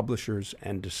publishers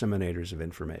and disseminators of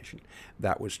information.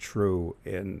 That was true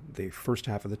in the first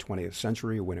half of the 20th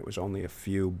century, when it was only a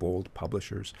few bold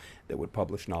publishers that would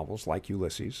publish novels like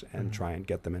Ulysses and try and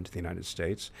get them into the United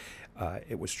States.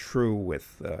 It was true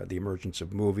with the emergence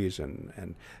of movies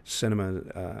and cinema,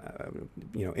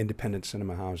 independent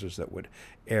cinema houses that would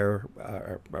air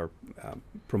or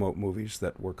promote movies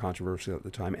that were controversial at the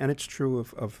time. And it's true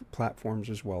of platforms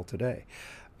as well today.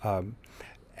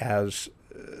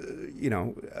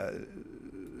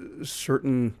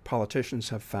 Certain politicians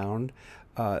have found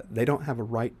they don't have a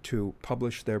right to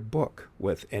publish their book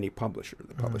with any publisher.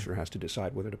 The publisher has to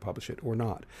decide whether to publish it or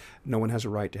not. No one has a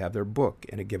right to have their book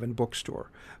in a given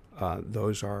bookstore.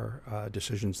 Those are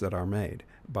decisions that are made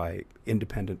by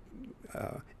independent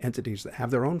entities that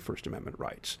have their own First Amendment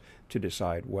rights to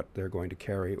decide what they're going to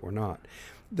carry or not.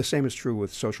 The same is true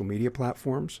with social media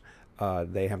platforms.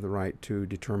 They have the right to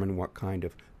determine what kind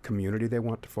of community they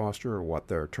want to foster or what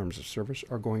their terms of service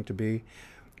are going to be.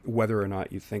 Whether or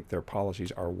not you think their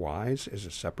policies are wise is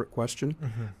a separate question,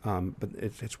 but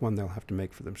it's one they'll have to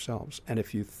make for themselves. And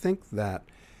if you think that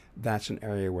that's an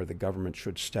area where the government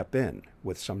should step in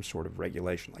with some sort of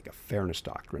regulation, like a fairness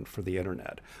doctrine for the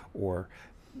internet, or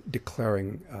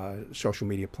declaring social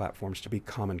media platforms to be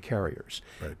common carriers,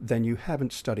 then you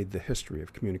haven't studied the history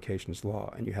of communications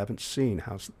law, and you haven't seen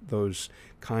how those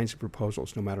kinds of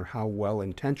proposals, no matter how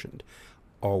well-intentioned,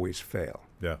 always fail.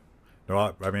 Yeah.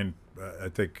 No, I mean, I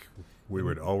think we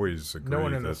would always agree. No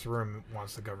one in this room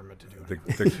wants the government to do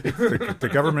it. The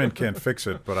government can't fix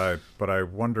it, but I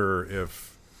wonder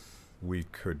if we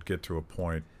could get to a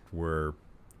point where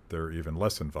they're even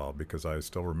less involved, because I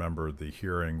still remember the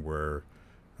hearing where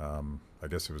I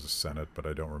guess it was the Senate, but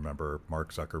I don't remember.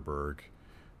 Mark Zuckerberg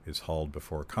is hauled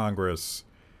before Congress,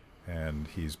 and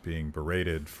he's being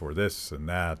berated for this and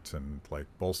that, and like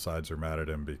both sides are mad at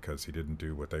him because he didn't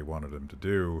do what they wanted him to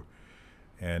do.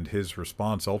 And his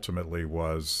response ultimately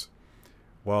was,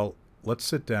 well, let's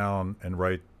sit down and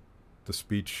write the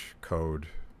speech code.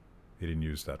 He didn't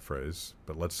use that phrase,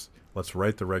 but let's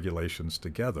write the regulations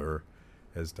together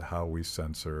as to how we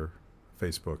censor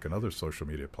Facebook and other social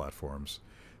media platforms.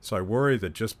 So I worry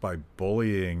that just by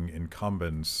bullying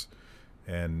incumbents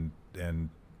and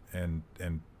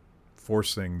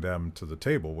forcing them to the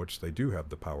table, which they do have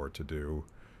the power to do,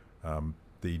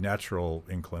 the natural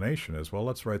inclination is, well,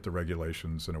 let's write the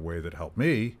regulations in a way that help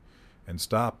me and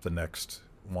stop the next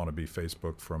wannabe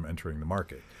Facebook from entering the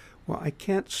market. Well, I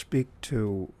can't speak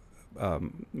to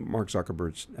Mark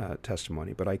Zuckerberg's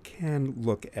testimony, but I can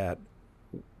look at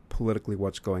politically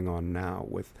what's going on now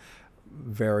with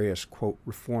various, quote,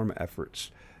 reform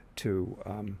efforts to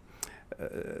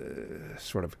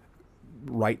sort of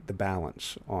right the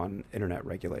balance on internet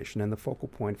regulation. And the focal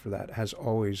point for that has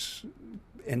always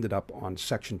ended up on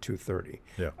Section 230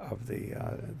 of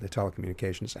the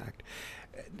Telecommunications Act.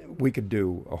 We could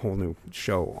do a whole new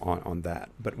show on that.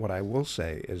 But what I will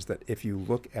say is that if you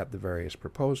look at the various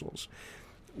proposals,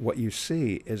 what you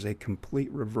see is a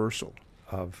complete reversal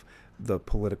of the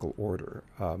political order.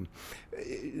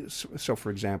 So, for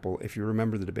example, if you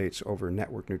remember the debates over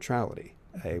network neutrality,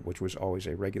 which was always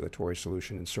a regulatory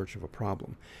solution in search of a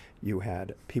problem, you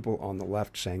had people on the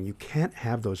left saying you can't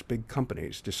have those big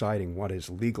companies deciding what is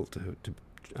legal to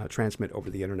transmit over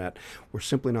the internet. We're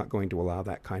simply not going to allow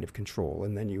that kind of control.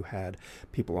 And then you had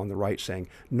people on the right saying,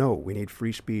 no, we need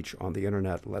free speech on the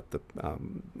internet, let the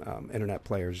internet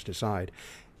players decide.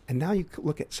 And now you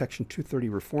look at Section 230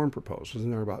 reform proposals,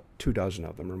 and there are about 24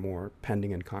 of them or more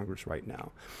pending in Congress right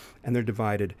now. And they're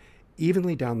divided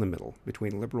evenly down the middle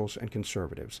between liberals and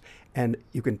conservatives. And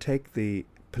you can take the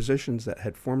positions that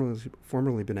had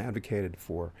formerly been advocated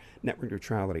for network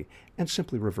neutrality and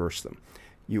simply reverse them.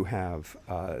 You have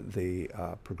the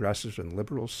progressives and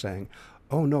liberals saying,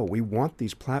 oh no, we want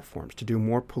these platforms to do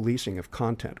more policing of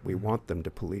content. We want them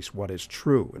to police what is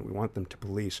true, and we want them to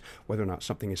police whether or not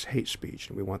something is hate speech,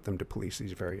 and we want them to police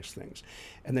these various things.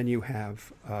 And then you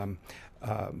have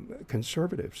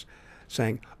conservatives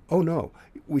saying, oh no,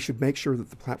 we should make sure that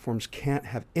the platforms can't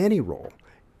have any role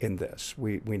in this.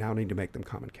 We now need to make them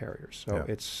common carriers. So Yeah.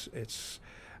 it's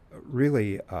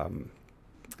really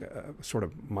sort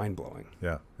of mind-blowing.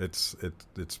 Yeah, it's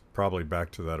probably back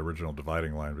to that original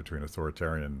dividing line between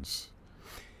authoritarians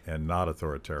and not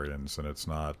authoritarians, and it's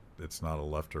not a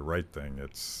left or right thing.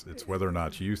 It's whether or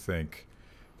not you think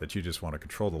that you just want to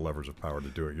control the levers of power to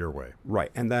do it your way.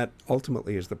 Right, and that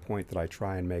ultimately is the point that I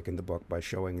try and make in the book by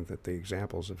showing that the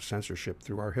examples of censorship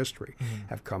through our history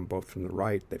have come both from the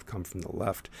right, they've come from the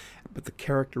left, but the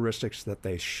characteristics that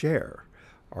they share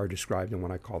are described in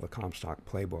what I call the Comstock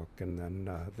playbook, and then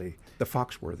the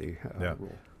Foxworthy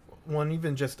rule. Well, and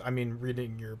even just, I mean,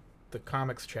 reading the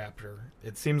comics chapter,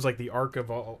 it seems like the arc of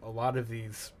a lot of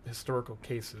these historical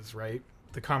cases, right?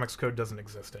 The comics code doesn't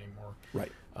exist anymore.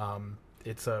 Right.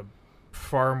 It's a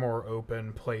far more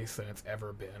open place than it's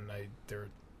ever been.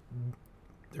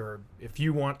 If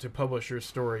you want to publish your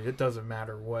story, it doesn't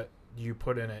matter what you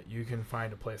put in it. You can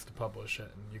find a place to publish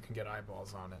it, and you can get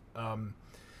eyeballs on it.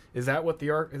 Is that what the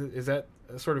arc is? That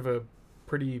sort of a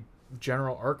pretty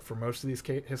general arc for most of these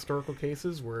historical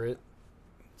cases, where it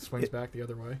swings back the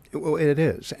other way? Well, it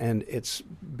is, and it's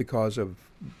because of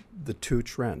the two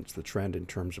trends. The trend in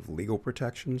terms of legal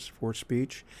protections for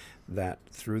speech that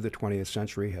through the 20th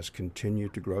century has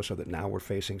continued to grow, so that now we're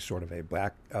facing sort of a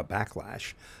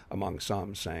backlash among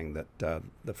some, saying that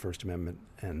the First Amendment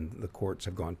and the courts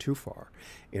have gone too far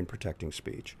in protecting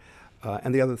speech.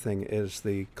 And the other thing is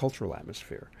the cultural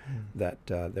atmosphere, that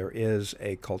there is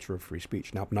a culture of free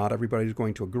speech. Now, not everybody's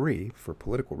going to agree, for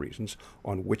political reasons,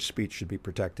 on which speech should be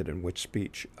protected and which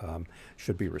speech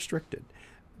should be restricted.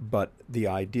 But the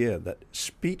idea that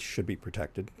speech should be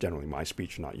protected, generally my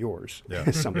speech, not yours,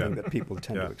 is something that people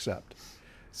tend to accept.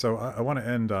 So I want to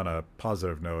end on a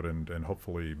positive note and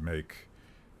hopefully make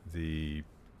the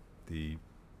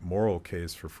moral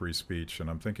case for free speech, and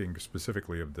I'm thinking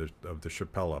specifically of the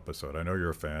Chappelle episode. I know you're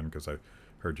a fan because I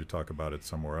heard you talk about it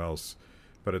somewhere else,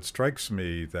 but it strikes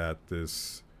me that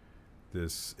this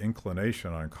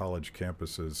inclination on college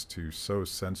campuses to so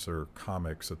censor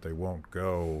comics that they won't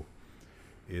go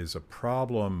is a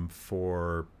problem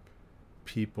for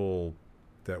people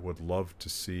that would love to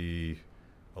see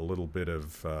a little bit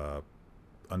of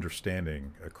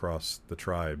understanding across the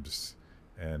tribes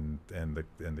and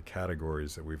the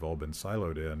categories that we've all been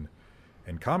siloed in.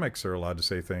 And comics are allowed to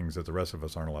say things that the rest of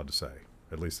us aren't allowed to say.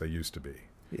 At least they used to be.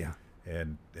 Yeah.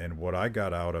 And what I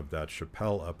got out of that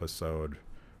Chappelle episode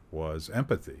was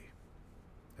empathy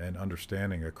and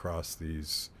understanding across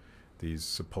these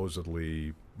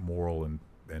supposedly moral and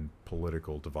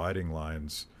political dividing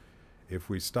lines. If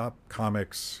we stop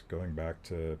comics, going back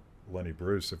to Lenny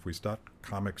Bruce, if we stop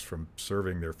comics from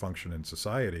serving their function in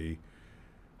society,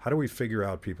 how do we figure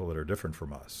out people that are different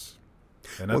from us?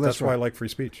 And that's why I like free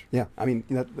speech. Yeah, I mean,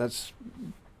 that's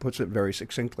puts it very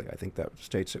succinctly. I think that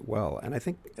states it well. And I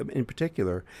think, in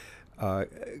particular,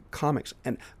 comics,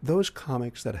 and those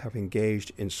comics that have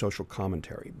engaged in social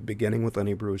commentary, beginning with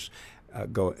Lenny Bruce,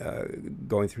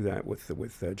 going through that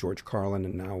with George Carlin,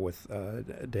 and now with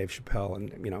Dave Chappelle,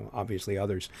 and obviously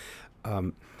others.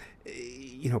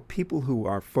 People who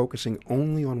are focusing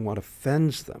only on what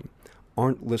offends them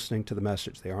aren't listening to the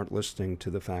message. They aren't listening to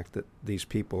the fact that these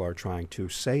people are trying to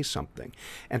say something.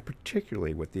 And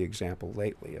particularly with the example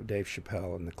lately of Dave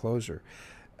Chappelle and The Closer,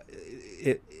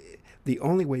 the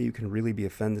only way you can really be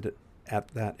offended at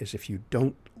that is if you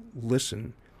don't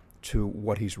listen to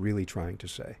what he's really trying to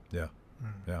say. Yeah,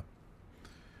 yeah.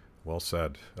 Well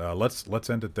said. Let's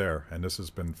end it there. And this has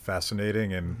been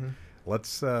fascinating. And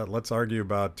let's argue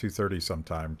about 230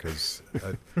 sometime, because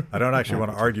I don't actually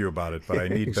want to argue about it, but I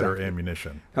need better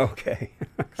ammunition. Okay.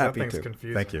 Happy to.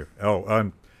 Confusing. Thank you.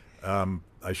 Oh,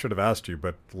 I should have asked you,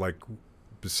 but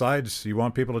besides, you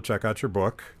want people to check out your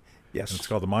book. Yes. It's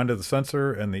called The Mind of the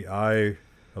Censor and the Eye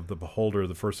of the Beholder,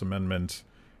 the First Amendment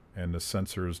and the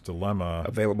Censor's Dilemma.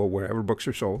 Available wherever books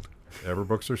are sold. Wherever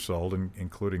books are sold,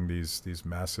 including these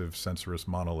massive censorous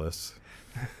monoliths.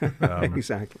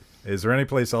 Exactly. Is there any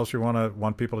place else you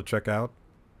want people to check out?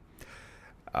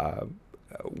 I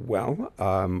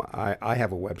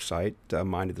have a website,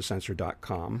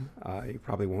 mindofthecensor.com. You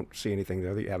probably won't see anything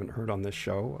there that you haven't heard on this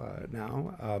show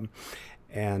now.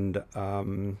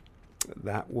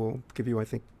 that will give you, I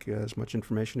think, as much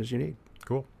information as you need.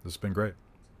 Cool. This has been great.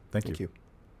 Thank Thank you.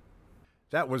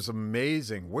 That was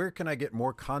amazing. Where can I get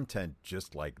more content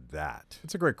just like that?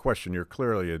 It's a great question. You're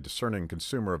clearly a discerning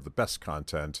consumer of the best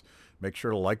content. Make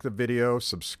sure to like the video,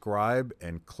 subscribe,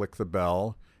 and click the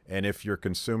bell. And if you're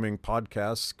consuming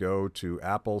podcasts, go to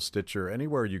Apple, Stitcher,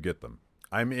 anywhere you get them.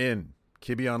 I'm in.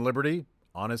 Kibbe on Liberty,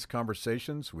 honest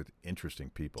conversations with interesting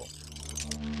people.